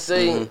I'm trying to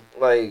say?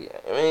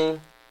 Like, I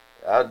mean,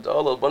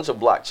 all a bunch of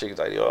block chicks,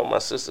 like all my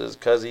sisters,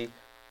 cousin,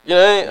 you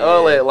know,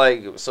 all that,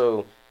 like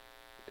so.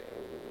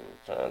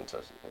 Trying to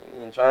touch.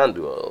 Trying to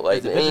do all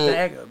like. The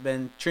bitches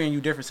been treating you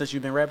different since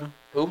you've been rapping?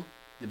 Who?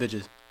 The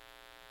bitches.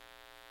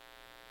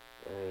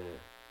 I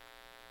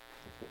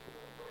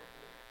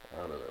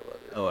don't know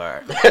about that. Oh,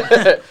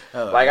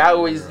 all right. Like I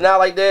always not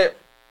like that.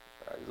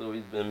 It's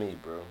always been me,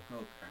 bro.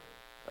 Okay.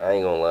 I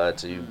ain't gonna lie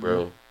to you,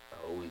 bro.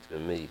 I always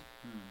been me.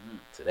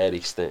 To that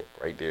extent,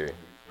 right there.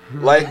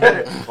 Like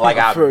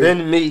I've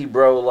been me,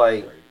 bro.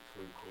 Like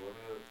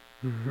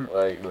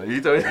you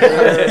told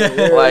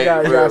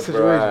bro.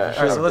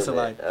 So listen,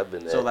 I've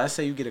been that. So let's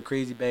say you get a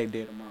crazy bag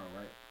day tomorrow,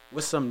 right?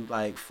 What's some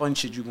like fun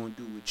shit you gonna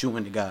do with you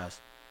and the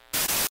guys?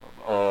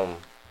 I'm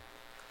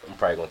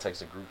probably gonna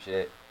text a group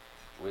chat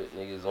with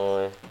niggas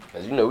on,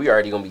 cause you know we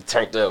already gonna be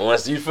turned up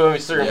once you feel me.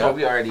 Certain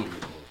we already,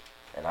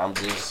 and I'm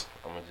just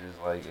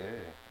like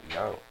we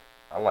out.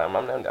 I'm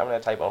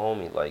that type of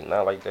homie, like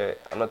not like that.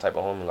 I'm the type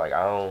of homie like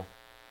I'm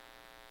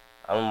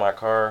in my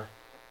car,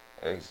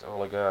 all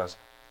the guys.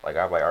 Like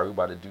I'm like, are we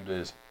about to do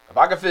this? If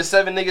I can fit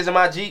 7 niggas in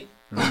my Jeep,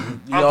 I'm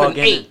putting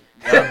 8.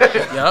 Yep.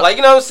 Like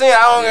you know what I'm saying?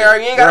 I don't care.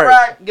 You ain't gotta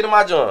ride. Get in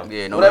my joint.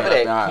 Yeah, no, whatever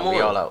that. Nah, Come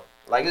we on. all out.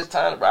 Like it's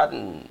time to.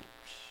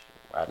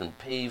 I done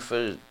paid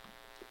for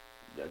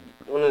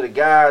one of the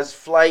guys'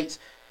 flights.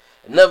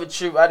 Another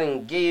trip, I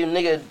done gave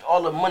nigga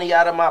all the money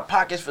out of my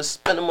pockets for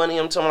spending money.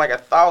 I'm talking like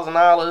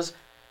 $1,000.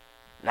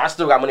 And I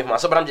still got money for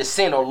myself, but I'm just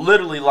saying, though,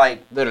 literally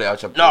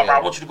out your no, bro, I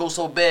want you to go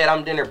so bad.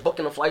 I'm in there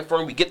booking a flight for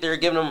him. We get there,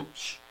 giving them,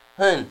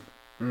 hun.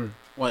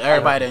 Well,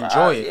 everybody to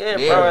enjoy it.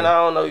 Yeah, bro, and I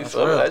don't know, you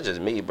feel me? That's just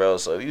me, bro.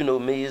 So if you know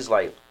me, it's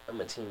like, I'm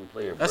a team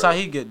player, bro. That's how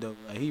he get, though.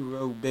 Like, he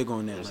real big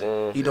on that.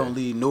 Like, he don't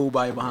leave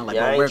nobody behind. Like,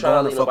 I we're ain't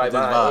trying going to to leave fuck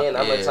nobody with this behind. vibe.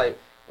 I'm the type,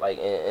 like,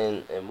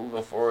 and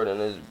moving forward in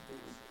this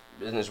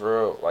business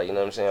world, like, you know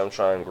what I'm saying? I'm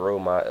trying to grow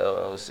my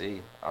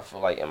LLC. I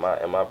feel like in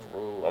my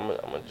role,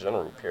 I'm a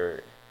general,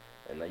 period.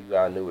 And now you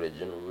gotta know what a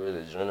general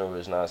is. A general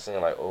is not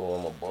saying like, oh,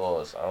 I'm a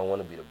boss. I don't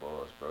want to be the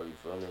boss, bro. You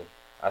feel me?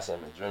 I say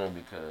I'm a general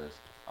because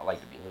I like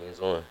to be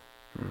hands-on.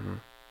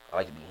 I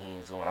like to be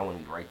hands-on. I want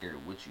to be right there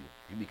with you.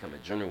 You become a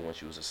general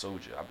once you was a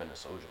soldier. I've been a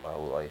soldier my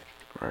whole life.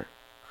 Right.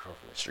 I come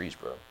from the streets,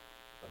 bro.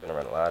 I've been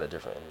around a lot of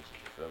different energies.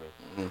 You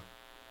feel me?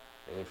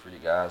 Ain't for the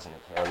guys in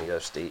the county,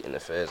 upstate, and the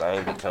feds. I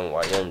ain't become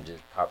YM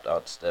just popped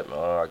out the step.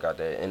 Oh, I got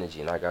that energy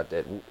and I got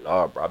that.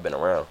 Nah, bro. I've been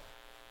around.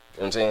 You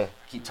know what I'm saying?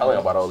 I keep telling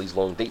you about all these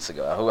long dates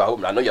ago.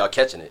 I know y'all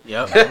catching it.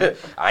 Yep.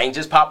 I ain't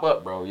just pop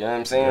up, bro. You know what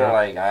I'm saying? Yeah.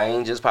 Like, I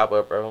ain't just pop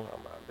up, bro.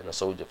 I've been a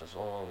soldier for so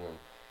long.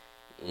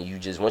 And you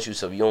just, once you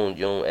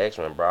don't ask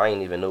me, bro. I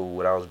ain't even know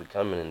what I was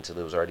becoming until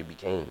it was already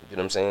became. You know what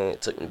I'm saying?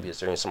 It took me to be a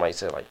certain, somebody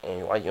said, like,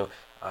 hey, why you,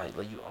 I'm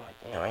like,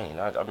 damn,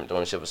 I've been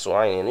doing this shit for so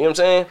I ain't, you know what I'm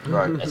saying?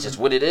 Right. That's just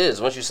what it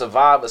is. Once you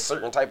survive a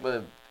certain type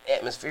of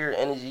atmosphere,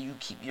 energy, you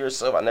keep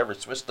yourself. I never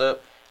switched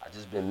up. I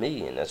just been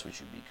me, and that's what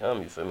you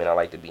become. You feel me? And I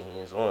like to be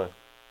hands-on.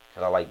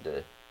 Because I like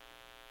to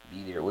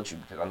be there with you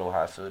because I know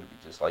how I feel to be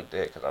just like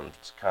that because I'm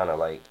kind of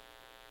like,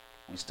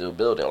 we still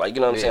building. Like, you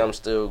know what I'm saying? I'm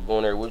still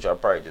going there with you. I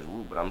probably just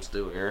woo, but I'm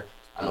still here.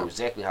 I know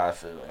exactly how I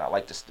feel, and I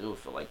like to still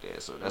feel like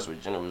that. So that's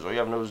what generals are. You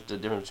ever noticed the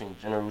difference between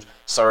generals,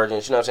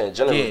 sergeants? You know what I'm saying?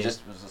 General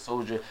just was a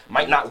soldier.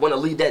 Might not want to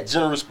leave that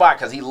general spot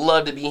because he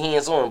loved to be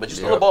hands-on, but you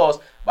still a boss,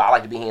 but I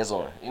like to be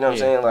hands-on. You know what I'm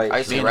saying? Like, I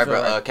used to see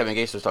rapper Kevin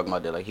Gates was talking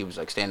about that. Like, he was,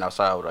 like, standing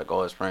outside with, like,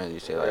 all his friends. He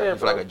said, like, he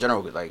feel like a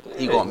general because, like,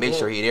 he going to make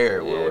sure he there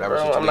or whatever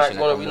situation. I'm not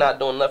going to be not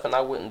doing nothing I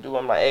wouldn't do.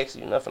 I'm not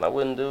asking you nothing I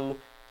wouldn't do.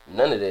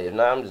 None of that.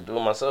 Nah, I'm just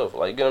doing myself.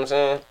 Like, you know what I'm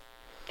saying?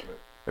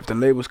 If the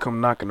labels come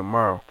knocking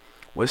tomorrow,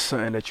 what's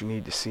something that you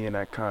need to see in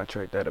that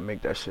contract that'll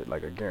make that shit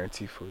like a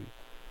guarantee for you?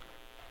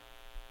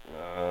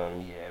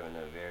 Having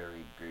a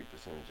very great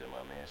percentage of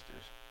my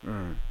masters.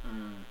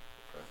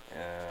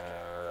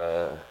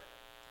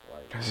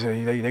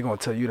 They gonna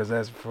tell you that's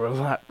asking for a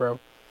lot, bro.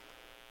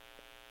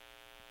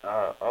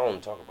 I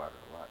don't talk about it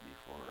a lot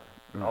before.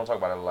 I don't talk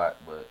about it a lot,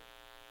 but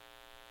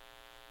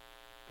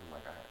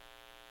like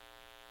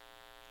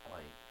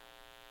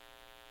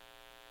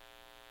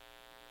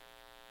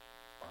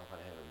I'm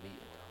gonna have a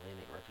meeting with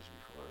Atlantic Records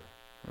before.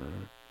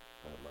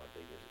 But my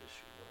biggest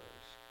issue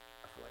was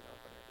I feel like I'm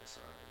gonna have to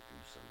sign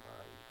through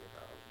somebody, then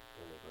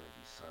they're gonna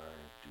be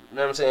signed through. You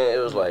know what I'm saying? It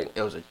was like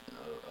it was a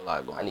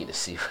lot going on. I need to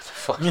see what the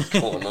fuck is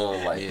going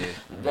on. Like,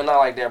 they're not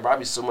like that, bro. I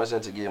be so much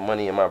into getting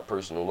money in my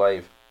personal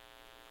life.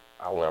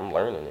 I'm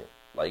learning it.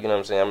 Like, you know what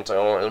I'm saying? I'm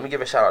telling. Let me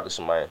give a shout out to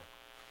somebody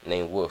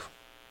named Wolf.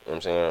 You know what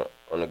I'm saying?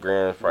 On the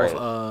Grand Friday,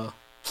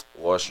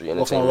 Wall Street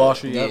Wolf on Wall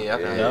Street.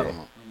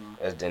 Yeah.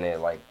 That's then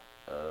that like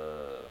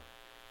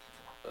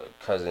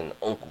cousin,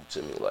 uncle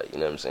to me. Like, you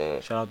know what I'm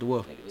saying? Shout out to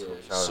Wolf. Nigga told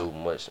me so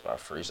much when I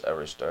first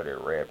ever started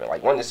rapping.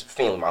 Like, one this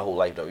family my whole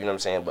life though. You know what I'm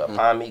saying? But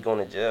upon me going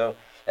to jail,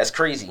 that's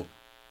crazy.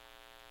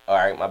 All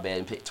right, my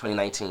bad.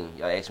 2019.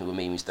 Y'all asked me what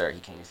made me start. He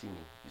came to see me.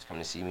 He was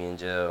coming to see me in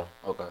jail.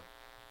 Okay.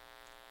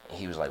 And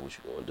he was like, "What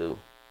you gonna do?"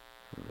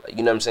 Like,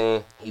 you know what I'm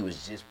saying? He was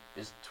just,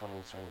 it's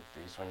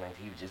 2023,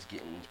 2019. He was just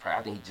getting,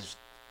 I think he just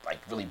like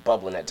really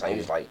bubbling that time. He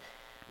was like,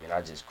 "Man,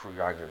 I just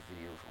choreographed a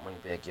video for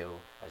Moneybag, yo.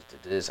 I just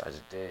did this, I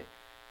just did."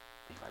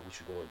 He's like, "What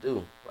you gonna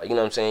do?" Like, you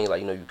know what I'm saying?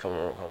 Like, you know, you come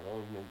home,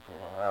 you come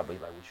around, but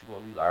he's like, "What you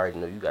gonna do?" Like, I already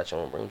know you got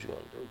your own brain. What you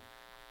gonna do?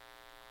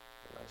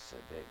 And I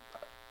sat back,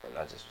 and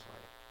I just was like,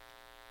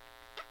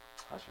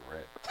 I should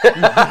rap.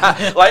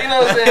 Like, you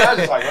know what I'm saying? I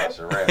just like, I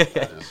should rap. I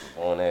just was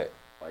on that.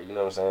 Like, you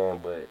know what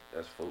I'm saying? But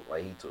that's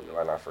like, he told me,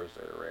 like, when I first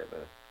started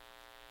rapping,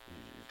 he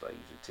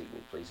used to take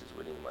me places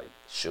with him, like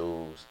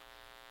shows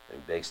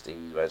and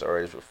backstage as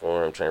artists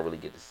perform, trying to really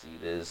get to see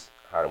this,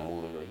 how to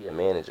move. You know, he a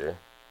manager.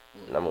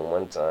 And I mean,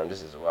 one time,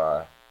 this is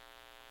why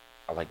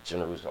I like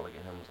generals. I look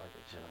at him as like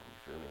a general,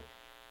 you feel me?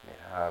 Man,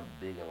 how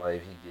big in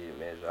life he did,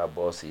 man, how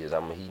boss he is.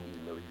 I mean, he need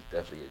to know he's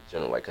definitely a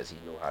general, like, because he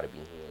know how to be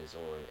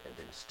hands-on and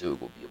then still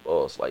go be a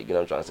boss. Like, you know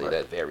what I'm trying to say? Right.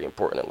 That's very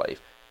important in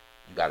life.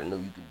 You got to know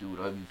you can do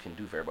whatever you can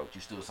do for everybody, but you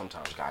still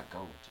sometimes got to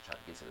go to try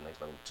to get to the next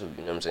level, too.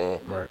 You know what I'm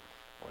saying? Right.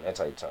 On that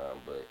type of time.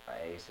 But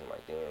I asked him,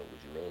 like, "Damn,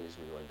 would you manage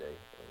me one day?"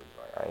 And he was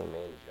like, "I ain't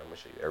manage you. I'm going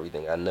to show you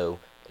everything I know,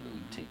 and then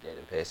you take that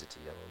and pass it to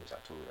your homies." I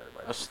told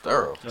everybody. That's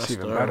thorough. That's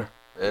even better.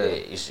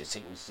 Yeah, you should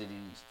take me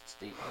cities,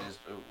 state,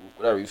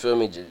 whatever, you feel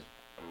me? Just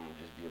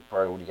be a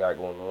part of what you got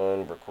going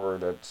on,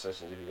 record the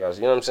sessions if you guys,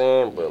 you know what I'm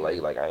saying? But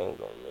like I ain't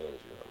going to manage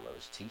you. I'm going to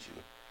just teach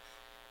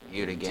you.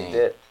 You're the game.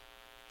 That.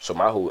 So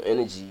my whole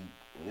energy,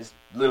 it's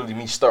literally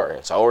me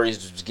starting. So I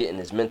always was getting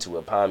this mental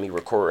upon me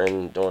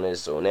recording, doing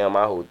this. So now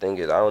my whole thing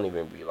is I don't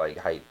even be like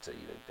hyped to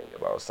even think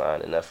about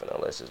signing nothing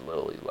unless it's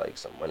literally like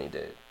some money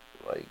that,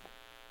 like,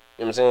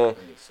 you know what I'm saying?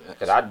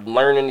 Because I'm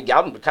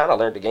kind of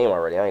learned the game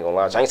already. I ain't gonna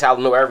lie. I ain't saying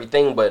I know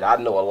everything, but I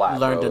know a lot.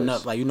 Learned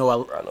enough, like, you know,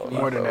 I know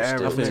more than the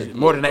average.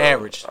 More than the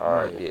average. All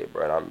right, yeah,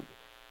 bro. I'm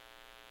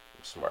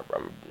smart,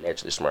 bro. I'm a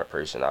naturally smart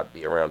person. I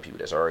be around people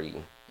that's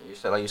already. You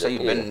said,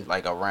 you've been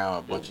like around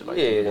a bunch of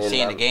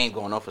seeing the game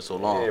going on for so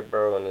long. Yeah,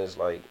 bro, and it's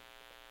like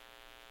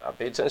I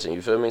pay attention.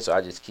 You feel me? So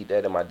I just keep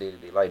that in my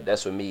day-to-day life.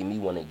 That's what made me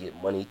want to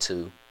get money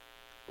too.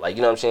 Like,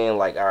 you know what I'm saying?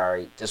 Like, all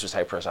right, this was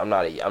type of person. I'm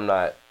not.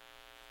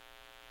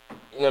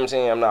 You know what I'm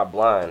saying? I'm not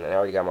blind, and I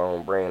already got my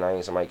own brain. I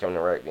ain't somebody coming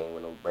to rap game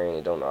with no brain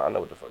and don't know. I know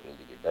what the fuck need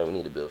to get done. We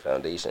need to build a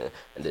foundation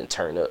and then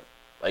turn up.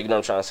 Like, you know what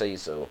I'm trying to say?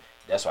 So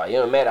that's why,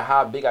 no matter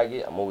how big I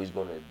get, I'm always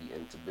going to be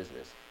into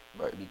business.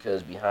 Right?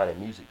 Because behind the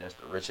music, that's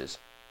the richest.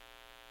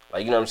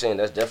 Like, you know what I'm saying?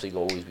 That's definitely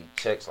going to always be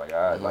checks. Like,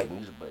 I like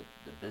music, but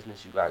the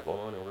business you got going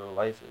on in real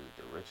life is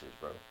the richest,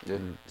 bro. Yeah.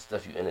 The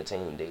stuff you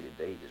entertain day to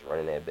day, just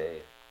running that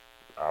bag.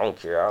 I don't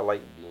care. I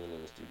like being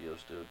in the studio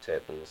still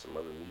tapping into some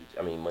other music.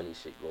 I mean, money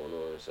shit going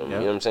on. So, you know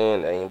what I'm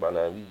saying? That ain't about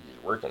nothing. We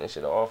just working and shit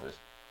in the office.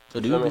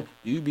 So do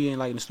you be in,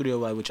 like, in the studio,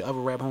 like, with your other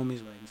rap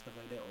homies, like, and stuff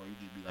like that? Or you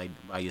just be, like,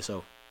 by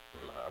yourself?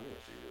 Nah, I be in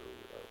the studio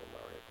with my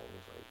rap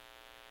homies. Like,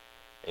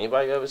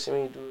 anybody ever see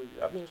me do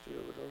it? I be in the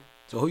studio with them.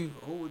 So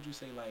who would you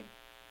say, like,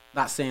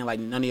 not saying, like,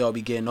 none of y'all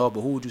be getting off,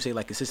 but who would you say,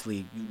 like,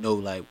 consistently, you know,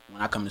 like,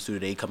 when I come in the studio,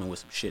 they come in with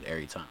some shit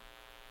every time?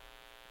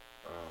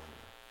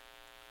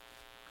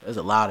 There's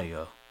a lot of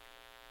y'all.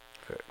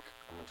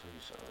 I'm gonna tell you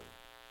something.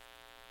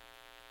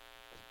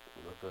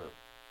 Look up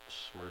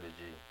Smurda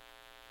G.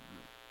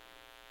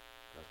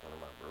 That's one of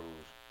my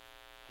bros.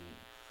 He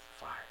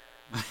fire.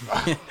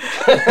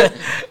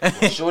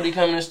 When Shorty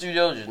come in the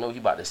studio, just know he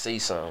about to say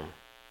something.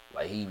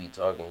 Like, he be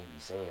talking, he be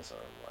saying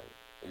something. Like,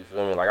 you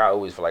feel me? Like, I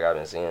always feel like I've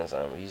been saying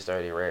something. He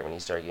started rapping, he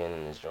started getting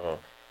in this drum.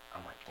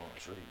 I'm like, damn,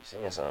 Shorty be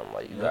saying something.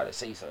 Like, you gotta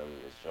say something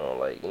in this drum.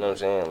 Like, you know what I'm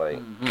saying? Like,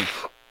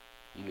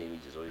 he made me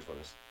just always want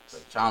to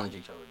challenge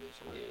each other.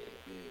 Yeah.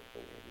 It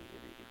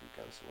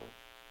becomes smooth.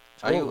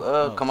 How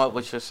you come up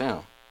with your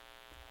sound?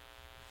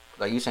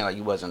 Like, you saying, like,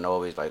 you wasn't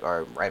always, like,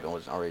 rapping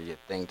wasn't already your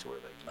thing to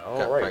it. Like, you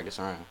got to practice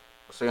around.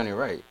 So you only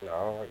write? No, I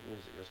don't write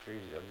music. That's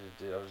crazy. I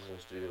was just in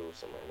the studio with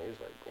somebody, and they was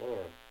like,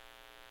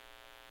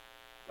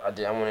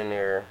 damn. I went in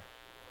there,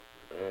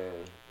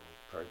 and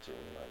probably took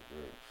me, like,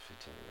 good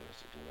 15 minutes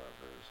to do my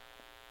verse.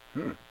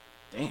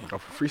 Damn. Oh,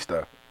 for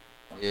freestyle.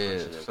 Yeah,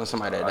 so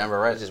somebody that never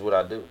writes. That's just what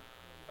I do.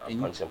 I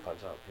punch in,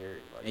 punch out,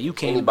 period. Like, and you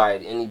came,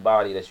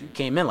 anybody that you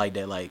came in like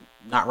that, like,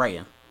 not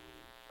writing.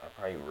 I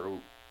probably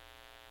wrote,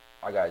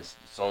 I got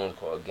songs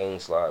called Gang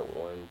Slide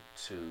 1,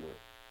 2, and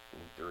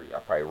 3. I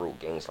probably wrote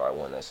Gang Slide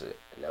 1, that's it.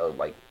 And that was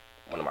like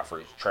one of my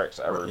first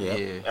tracks I ever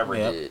did.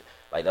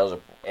 Like, that was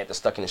after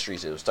Stuck in the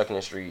Streets. It was Stuck in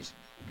the Streets,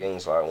 Gang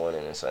Slide 1,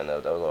 and then something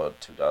else. That was all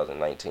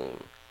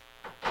 2019.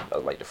 That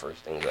was like the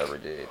first things I ever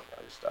did.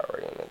 I just started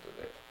writing after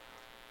that.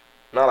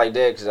 Not like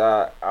that, because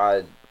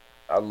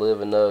I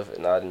live enough,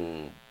 and I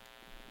didn't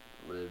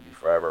live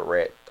before I ever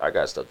rap. I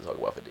got stuff to talk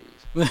about for days.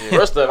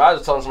 First stuff, I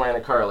was telling somebody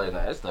in the car last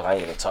night, that stuff I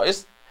ain't even talk.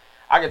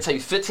 I can tell you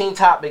 15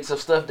 topics of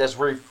stuff that's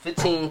worth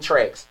 15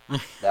 tracks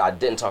that I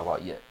didn't talk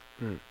about yet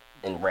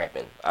in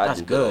rapping.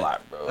 That's good. A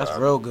lot, bro. That's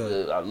real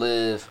good. I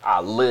live.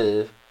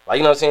 Like,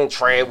 you know what I'm saying?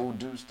 Travel,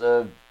 do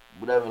stuff,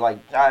 whatever.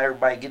 Like, how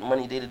everybody get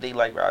money day to day.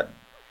 Like, bro.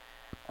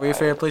 Where your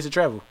favorite place to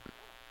travel?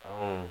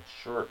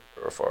 Short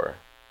or far?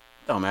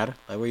 Don't matter.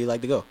 Like, where you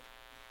like to go?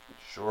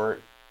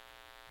 Short,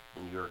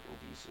 New York, and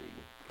D.C.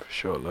 For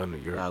sure, love New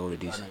York. I'll go to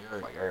D.C.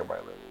 Like,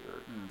 everybody live in New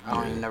York.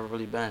 I ain't never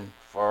really been.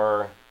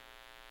 Far,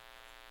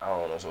 I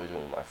don't know. It's always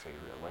been my favorite.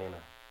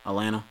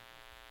 Atlanta.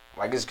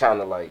 Like, it's kind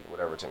of like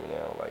whatever to me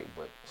now. Like,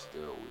 but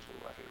still always been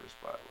my favorite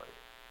spot. Like,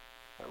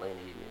 Atlanta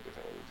gave me a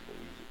different energy than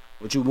music.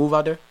 Would you move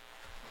out there?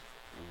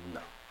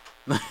 No.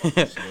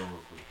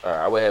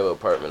 I would have an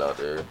apartment out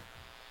there.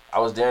 I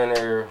was down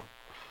there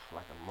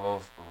like a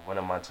month. One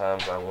of my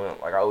times I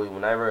went, like, I always,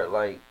 whenever,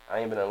 like, I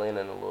ain't been in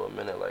Atlanta in a little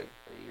minute, like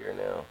a year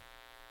now.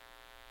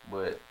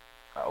 But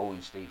I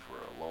always stay for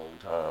a long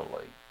time,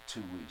 like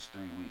 2 weeks,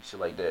 3 weeks, shit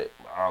like that.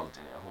 I was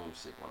in at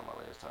homesick one of my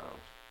last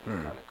times.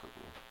 Kind of cooked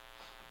me.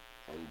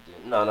 And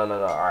then, no.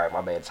 All right,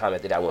 my bad. Time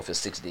after that, I went for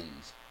 6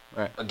 days.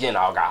 Right. Again,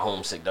 I got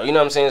homesick though. You know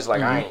what I'm saying? It's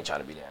like I ain't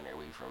trying to be down there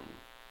away from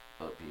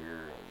up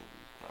here.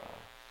 And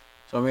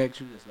so I'm gonna ask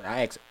you this. Like,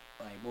 I ask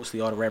like mostly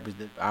all the rappers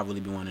that I really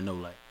be wanting to know.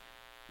 Like,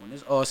 when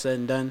it's all said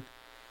and done,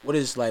 what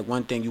is like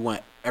one thing you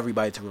want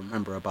everybody to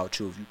remember about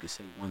you? If you could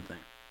say one thing.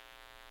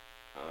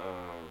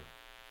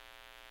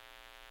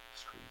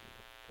 It's crazy.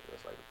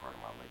 That's like a part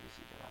of my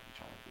legacy that I be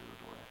trying to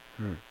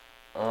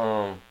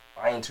build.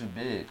 I ain't too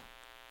big.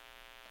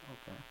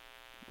 Okay.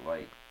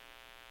 Like,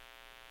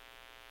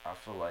 I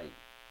feel like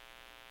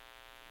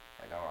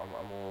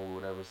I'm on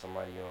whatever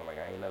somebody on. Like,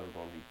 I ain't never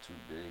gonna be too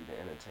big to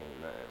entertain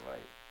nothing.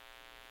 Like,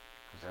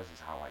 cause that's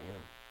just how I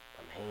am.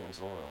 I'm hands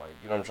on. Like,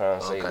 you know what I'm trying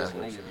to say? This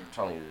niggas I'm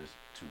telling you is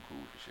too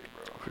cool for shit,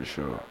 bro. For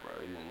sure. Nah, bro.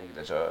 These niggas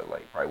that y'all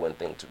like probably wouldn't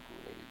think too cool.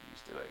 Niggas be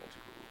still acting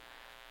too cool.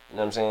 You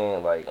know what I'm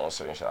saying? Like, on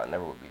certain shit, I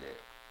never would be that.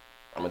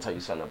 I'm gonna tell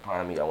you something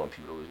upon me. I want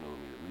people to always know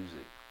me with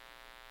music.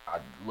 I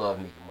love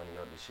making money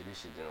off this shit. This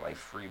shit didn't like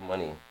free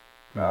money.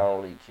 I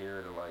don't really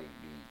care to like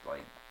be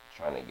like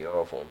trying to get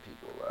off on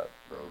people a lot,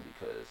 bro,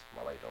 because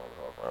my life don't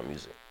revolve around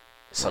music.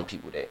 There's some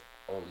people that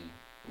only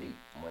make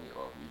money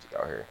off music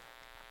out here,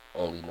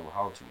 only know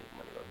how to make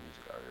money off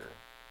music out here.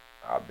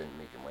 I've been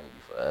making money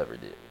before I ever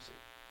did music.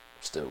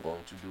 I'm still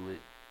going to do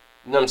it.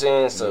 You know what I'm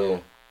saying?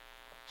 So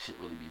shit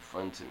really be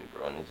fun to me,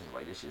 bro. And it's just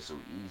like, this shit's so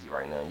easy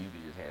right now. You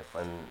can just have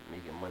fun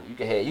making money. You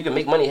can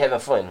make money having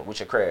fun with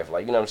your craft.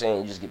 Like, you know what I'm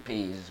saying? You just get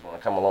paid. It's just gonna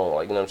come along.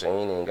 Like, you know what I'm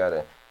saying? You ain't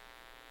gotta.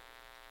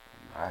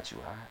 You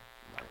hot.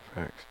 Like,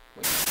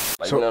 Thanks.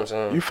 like, So, you know what I'm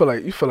saying? You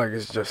feel like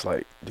it's just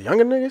like the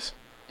younger niggas?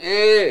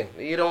 Yeah,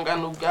 they don't got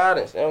no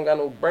guidance. They don't got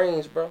no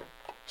brains, bro.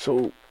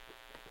 So,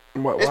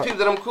 why, There's people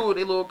that I'm cool with.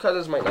 Their little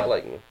cousins might not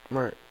like me.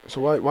 Right. So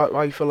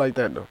why you feel like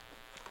that though?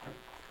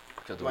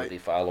 Because of what they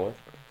following.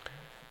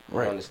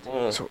 Right. I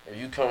understand. So, if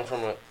you come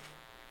from a...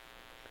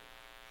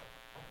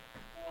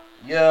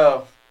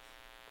 Yo.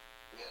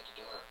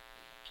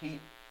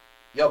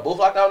 Yo, both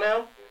locked out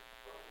now?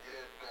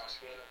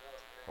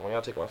 When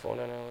y'all take my phone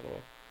down now?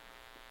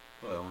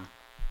 Well,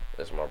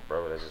 That's my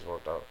brother that just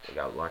walked out. They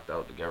got locked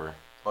out together.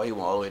 Oh, you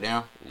went all the way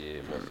down?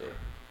 Yeah, must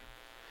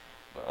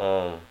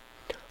have.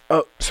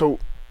 But, so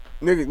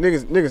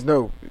niggas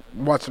know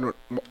watching on.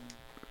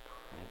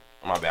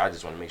 my bad. I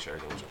just want to make sure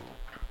everything was cool.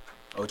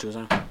 oh, what you was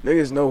saying?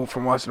 Niggas know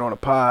from watching on the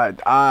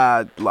pod.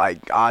 I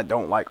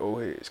don't like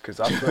old heads because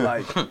I feel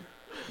like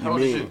How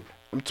old is you?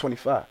 I'm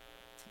 25.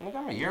 Nigga,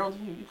 I'm a year older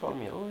than you. You calling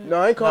me old head? No,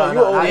 I ain't calling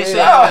you old I head. ain't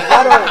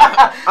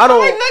I don't.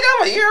 Like, nigga,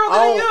 I'm a year older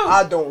than you.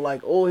 I don't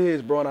like old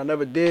heads, bro, and I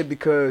never did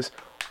because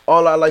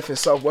all our life in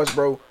Southwest,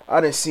 bro,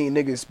 I done seen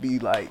niggas be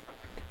like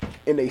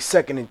in their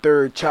second and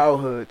third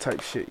childhood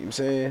type shit. You know what I'm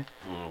saying?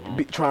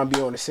 Trying to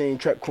be on the same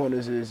trap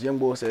corners as young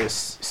boys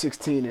that's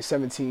 16 and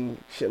 17,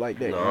 shit like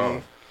that. You know what I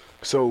mean?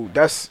 So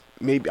that's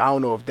maybe, I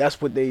don't know if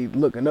that's what they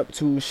looking up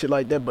to, shit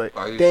like that, but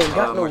they ain't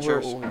got no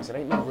real owners. It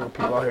ain't no real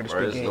people out here to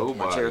speak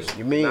game.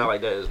 You mean? Not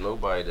like that. There's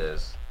nobody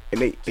that's.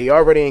 And they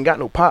already ain't got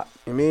no pop.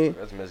 You mean?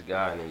 That's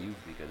misguiding the youth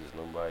because there's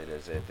nobody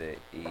that's at that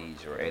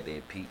age or at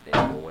that peak that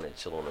don't want to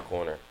chill on the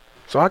corner.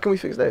 So how can we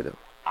fix that though?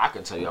 I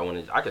can tell you,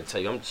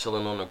 I'm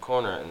chilling on the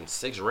corner and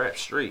 6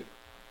 raps straight.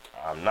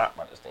 I'm not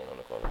about to stand on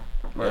the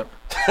corner.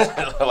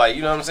 Yep. Like,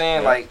 you know what I'm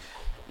saying? Like,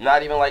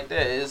 not even like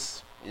that.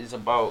 It's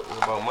about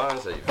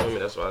mindset. You feel me?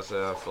 That's why I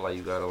said I feel like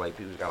you gotta, like,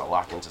 people gotta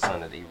lock into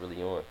something that they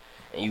really on,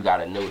 and you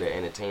gotta know that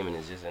entertainment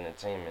is just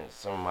entertainment.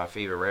 Some of my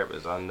favorite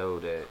rappers, I know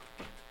that.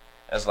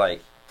 That's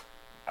like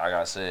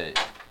I said,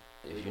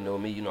 if you know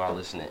me, you know I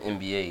listen to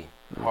NBA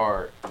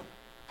hard.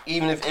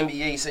 Even if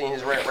NBA saying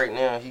his rap right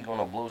now, he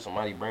gonna blow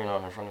somebody's brain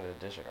off in front of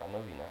the district. I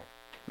know he not.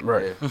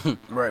 Right,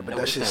 right, but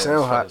that shit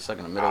sound hot. Stuck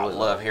in the middle. I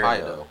love hearing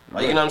it though.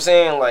 Like, you know what I'm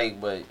saying? Like,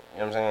 but you know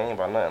what I'm saying? It ain't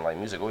about nothing. Like,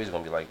 music always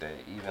gonna be like that.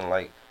 Even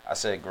like I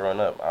said, growing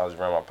up, I was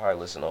around my pie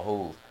listening to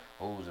Hov.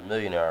 Hov's a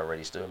millionaire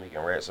already, still making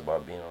raps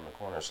about being on the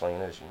corner, slaying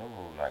this. You know,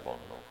 Hov not going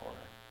to no corner.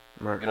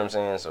 Right. You know what I'm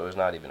saying? So it's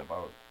not even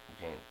about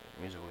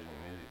music always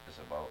be music. It's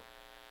about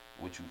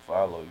what you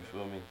follow. You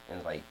feel me? And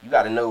it's like you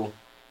got to know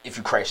if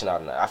you crashing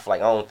out or not. I feel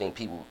like I don't think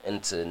people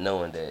into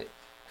knowing that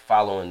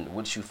following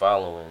what you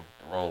following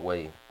the wrong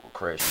way will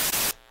crash.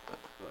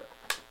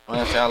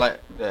 I like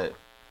that.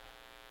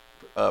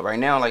 Right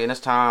now, like in this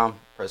time,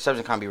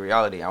 perception can't be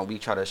reality. And we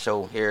try to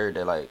show here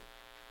that like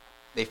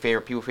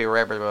people favorite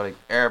rappers, but like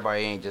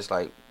everybody ain't just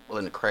like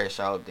willing to crash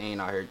out. They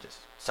ain't out here just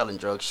selling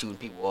drugs, shooting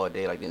people all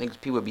day. Like the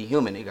niggas, people be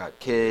human. They got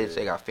kids,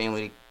 they got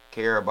family to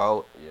care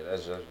about. Yeah,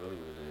 that's really what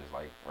it is.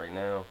 Like right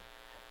now,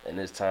 in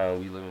this time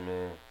we living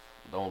in,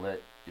 don't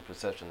let your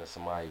perception of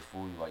somebody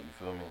fool you. Like, you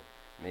feel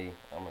me?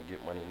 I'm gonna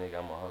get money, nigga.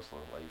 I'm a hustler.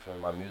 Like, you feel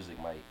me? My music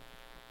might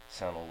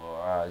sound a little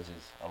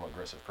I'm an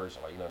aggressive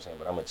person, like, you know what I'm saying,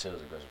 but I'm a chill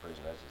aggressive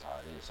person. That's just how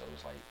it is. So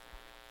it's like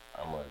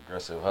I'm an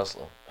aggressive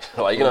hustler.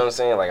 Like, you know what I'm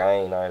saying? Like, I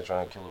ain't out here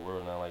trying to kill the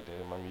world, not like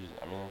that. My music,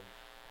 I mean,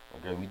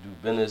 okay, we do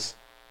business.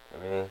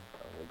 I mean,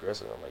 I'm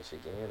aggressive. I'm like,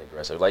 shake your hand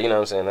aggressive. Like, you know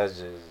what I'm saying? That's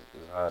just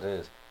is how it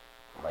is.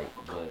 Like,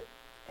 but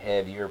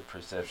have your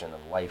perception of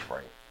life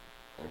right.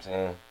 You know what I'm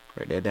saying?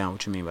 Write that down.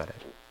 What you mean by that?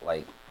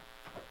 Like,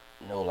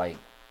 like,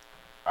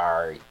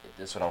 all right, if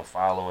this is what I'm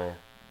following,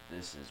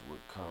 this is what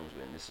comes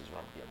with, and this is what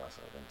I'm getting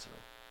myself into.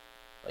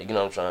 Like, you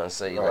know what I'm trying to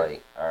say? Right.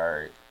 Like, all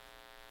right,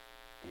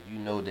 if you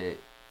know that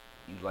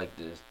you like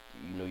this,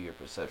 you know your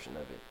perception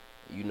of it,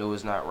 you know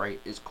it's not right,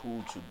 it's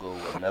cool to go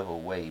another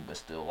way, but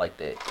still like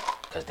that,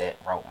 because that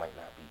route might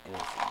not be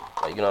good for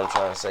you. Like, you know what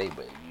I'm trying to say?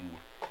 But if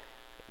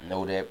you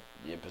know that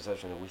your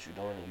perception of what you're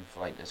doing, and you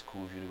feel like that's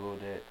cool for you to go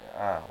with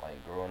that,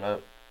 like, growing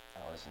up,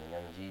 I listened to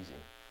Young Jeezy.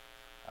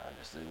 I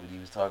understood what he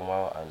was talking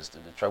about. I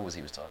understood the troubles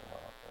he was talking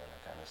about. And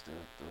I kind of still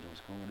thought it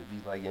was cool to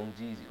be like Young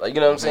Jeezy. Like, you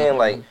know what I'm saying?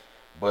 Like,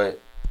 but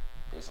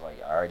it's like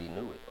I already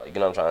knew it. Like, you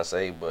know what I'm trying to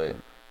say? But,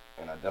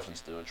 and I definitely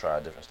still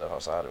tried different stuff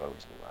outside of it. I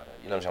always knew how to,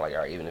 you know what I'm saying? Like, all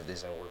right, even if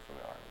this ain't work for me,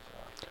 all right.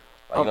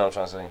 Like, you know what I'm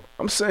trying to say?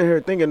 I'm sitting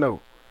here thinking, though,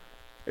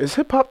 is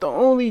hip hop the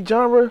only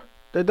genre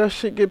that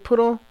shit get put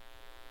on?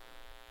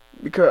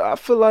 Because I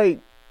feel like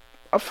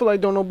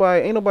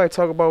ain't nobody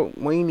talk about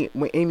when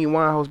Amy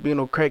Winehouse being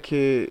no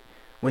crackhead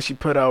when she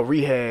put out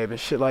Rehab and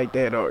shit like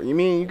that, or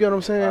you get what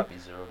I'm saying?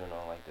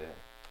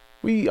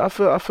 I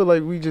feel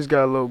like we just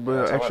got a little bit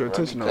of extra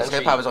attention on it.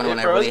 Hip hop is the only one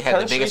that really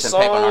had the biggest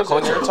impact on our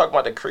culture. We're talking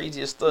about the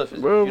craziest stuff.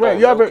 Well, right.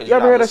 You ever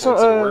heard that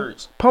song,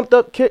 Pumped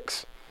Up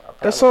Kicks?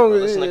 That song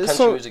is listen to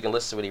country music and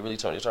listen to what they really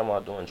talking. They're talking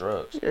about doing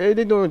drugs. Yeah,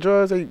 they doing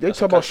drugs. They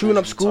talk about shooting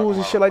up schools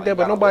and shit like that,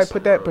 but nobody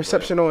put that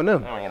perception on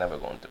them. I ain't never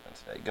going to dip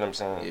into that. You get what I'm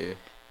saying? Yeah.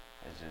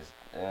 It's just,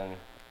 and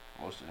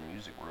most of the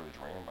music world is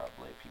ran by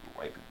black people,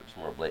 white people. There's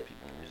more black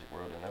people in the music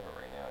world than ever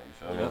right now. You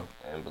feel me?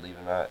 And believe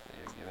it or not,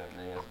 they're giving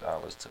millions of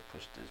dollars to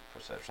push this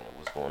perception of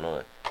what's going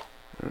on.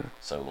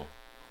 So you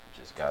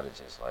just gotta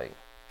just like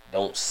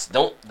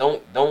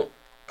don't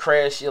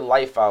crash your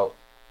life out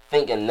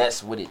thinking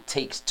that's what it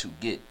takes to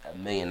get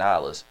 $1 million. You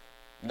know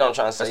what I'm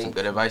trying to say? That's some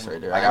good advice right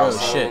there. Like I was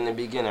saying in the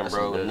beginning,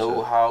 bro,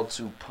 know how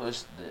to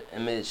push the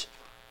image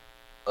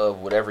of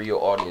whatever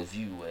your audience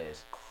view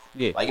as.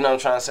 Yeah. Like, you know what I'm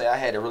trying to say? I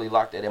had to really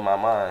lock that in my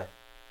mind.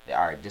 That,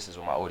 all right, this is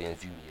what my audience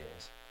view me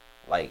as.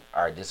 Like,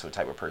 all right, this is what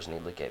type of person they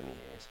look at me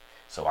as.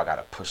 So I got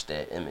to push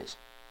that image.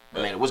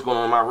 I mean, what's going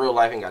on in my real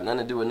life ain't got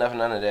nothing to do with nothing,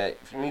 none of that.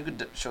 I mean, you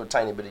could show a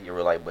tiny bit of your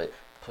real life, but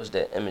push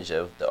that image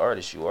of the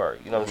artist you are.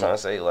 You know what I'm trying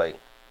to say? Like,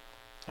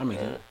 I mean,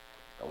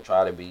 don't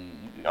try to be,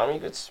 I mean, you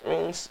could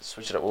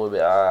switch it up a little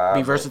bit.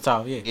 Be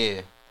versatile, yeah.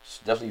 Yeah.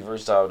 Definitely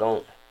versatile.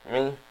 Don't,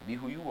 be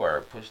who you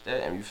are. Push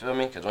that, and you feel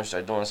me? Because once you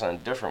start doing something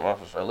different,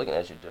 motherfuckers start looking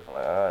at you different.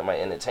 Like, it might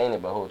entertain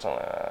it, but the whole time,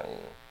 like,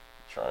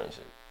 trying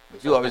shit.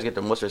 But you always get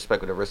the most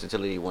respect with the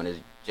versatility when it's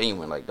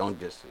genuine. Like, don't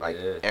just like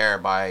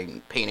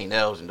everybody painting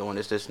nails and doing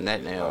this and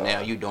that.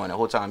 Now you doing the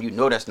whole time. You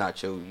know that's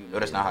not you. You know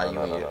that's not how you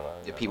and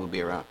your people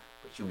be around.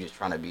 But you just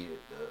trying to be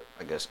the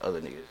I guess other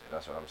niggas.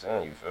 That's what I'm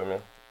saying. You feel me?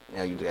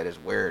 Now you got this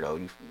weirdo.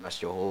 You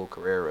messed your whole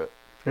career up.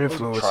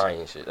 Influence.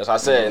 Trying shit. That's what I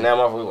said. Now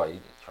my food like you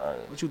just trying.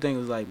 What you think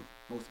was like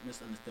most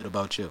misunderstood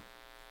about you?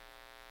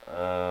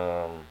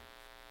 I'm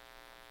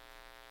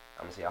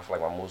gonna say I feel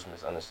like my most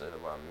misunderstood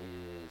about me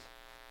is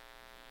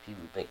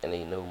people thinking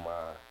they know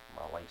my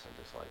likes and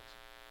dislikes.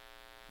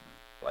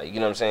 Like, you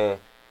know what I'm saying?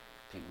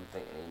 People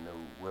thinking they know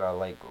what I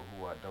like or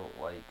who I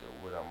don't like or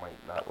what I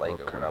might not like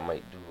or what I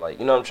might do. Like,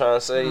 you know what I'm trying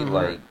to say?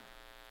 Like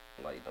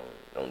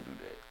don't do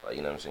that. Like,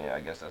 you know what I'm saying?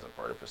 I guess that's a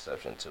part of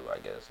perception too. I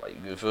guess. Like,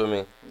 you feel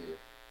me? Yeah.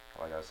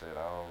 Like I said,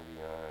 I don't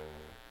be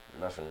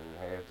on nothing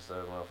half the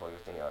stuff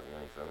motherfuckers think I be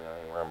on. You feel me? I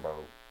ain't worrying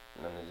about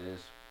none of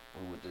this.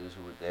 Who with this,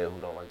 who with that,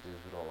 who don't like this,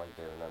 who don't like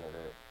that, none of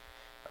that.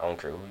 I don't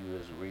care who you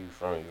is, where you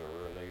from, you a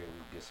real nigga,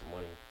 we get some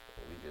money.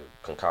 We could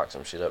concoct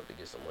some shit up to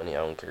get some money.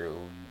 I don't care who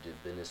you did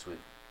business with.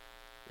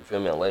 You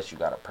feel me? Unless you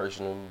got a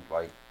personal,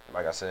 like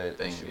I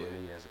said, issue with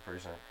me as a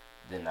person,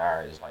 then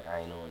it's like I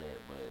ain't on that.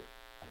 But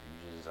if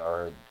you just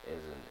are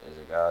as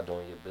a guy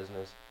doing your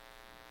business,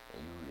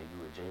 and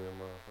you a genuine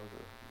motherfucker,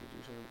 you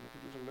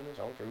could do some business.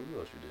 I don't care who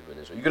else you did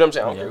business with. You get what I'm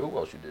saying? I don't care who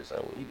else you did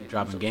something with. You could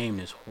drop a game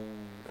this whole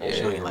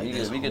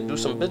we could do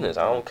some business.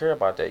 I don't care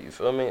about that. You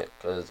feel me?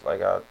 Cause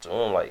like I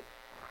told him, like,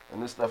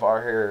 and this stuff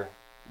out here,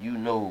 you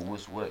know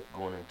what's what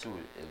going into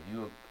it. If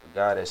you a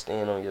guy that's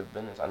staying on your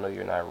business, I know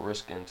you're not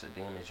risking to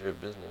damage your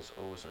business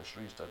over some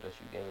street stuff that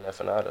you gain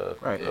nothing out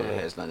of. Right.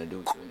 It has nothing to do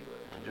with you anyway.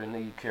 If you're a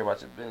nigga, you care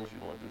about your business, you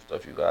want to do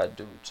stuff you gotta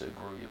do to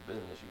grow your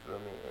business. You feel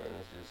me? And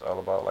it's just all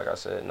about, like I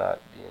said, not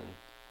being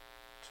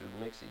too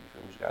mixy. You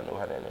feel me? You just gotta know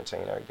how to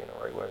entertain everything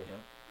the right way.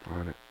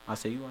 Yeah. I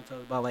say, you want to tell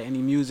us about like any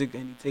music,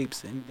 any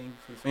tapes, anything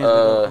for fans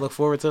to look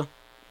forward to?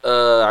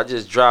 I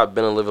just dropped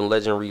 "Been a Living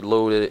Legend"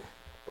 Reloaded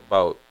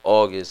about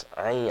August.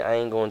 I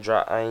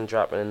ain't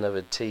dropping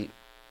another tape.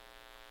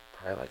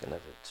 Probably like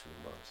another 2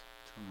 months.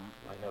 2 months.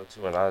 Like another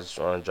 2 months. I was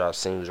trying to drop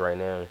singles right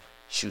now,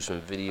 shoot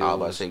some videos. I was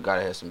about to say,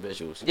 gotta have some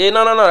visuals. Yeah,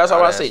 no. That's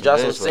all I say. Drop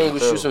some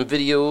singles, shoot some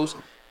videos.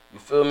 You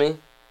feel me?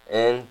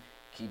 And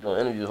keep doing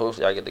interviews.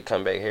 Hopefully, I get to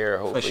come back here.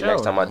 Hopefully,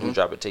 next time I do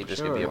drop a tape, this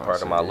could be a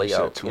part of my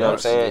layout. You know what I'm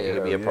saying? It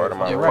could be a part of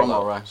my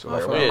promo, right?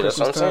 Yeah, that's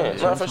what I'm saying.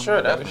 No, for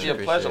sure. That would be a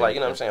pleasure. Like, you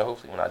know what I'm saying?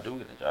 Hopefully, when I do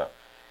get the job,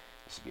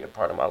 it should be a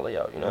part of my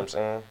layout. You know what I'm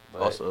saying?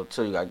 But also,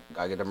 too, you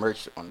gotta get the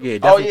merch on. Yeah,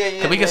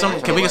 definitely. Can we get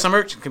some? Can we get some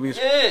merch?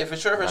 Yeah, for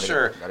sure.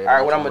 All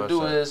right, what I'm gonna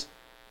do is,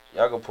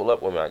 y'all gonna pull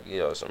up with me. I get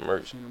y'all some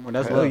merch.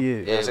 That's love.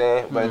 You know what I'm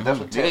saying? But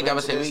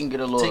definitely, we can get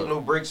a little. Take no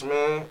breaks,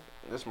 man.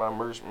 This my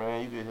merch,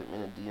 man. You can hit me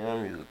in the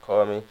DM. You can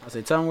call me. I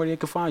say, tell them where they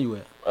can find you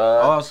at.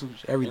 Awesome,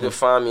 everything. You can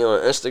find me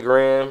on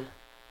Instagram.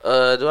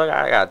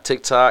 I got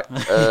TikTok,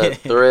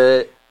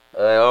 Thread,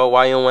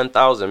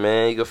 YM1000,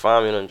 man. You can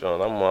find me on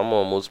Jones. I'm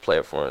on most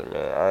platforms,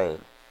 man.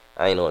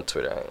 I ain't on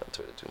Twitter. I ain't on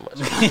Twitter too much.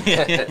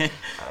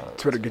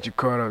 Twitter get you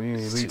caught up. You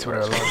need to leave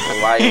Twitter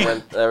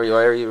alone.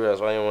 Everywhere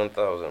else,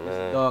 YM1000,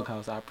 man.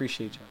 Doghouse, I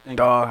appreciate y'all. Thank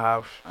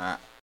Doghouse. you. All right.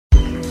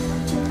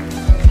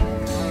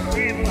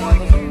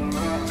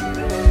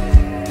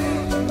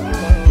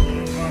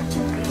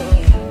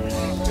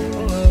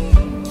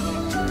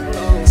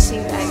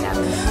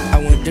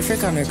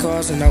 Different kind of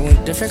cars and I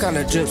went different kind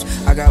of drips.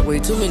 I got way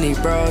too many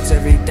broads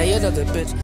every day, another bitch.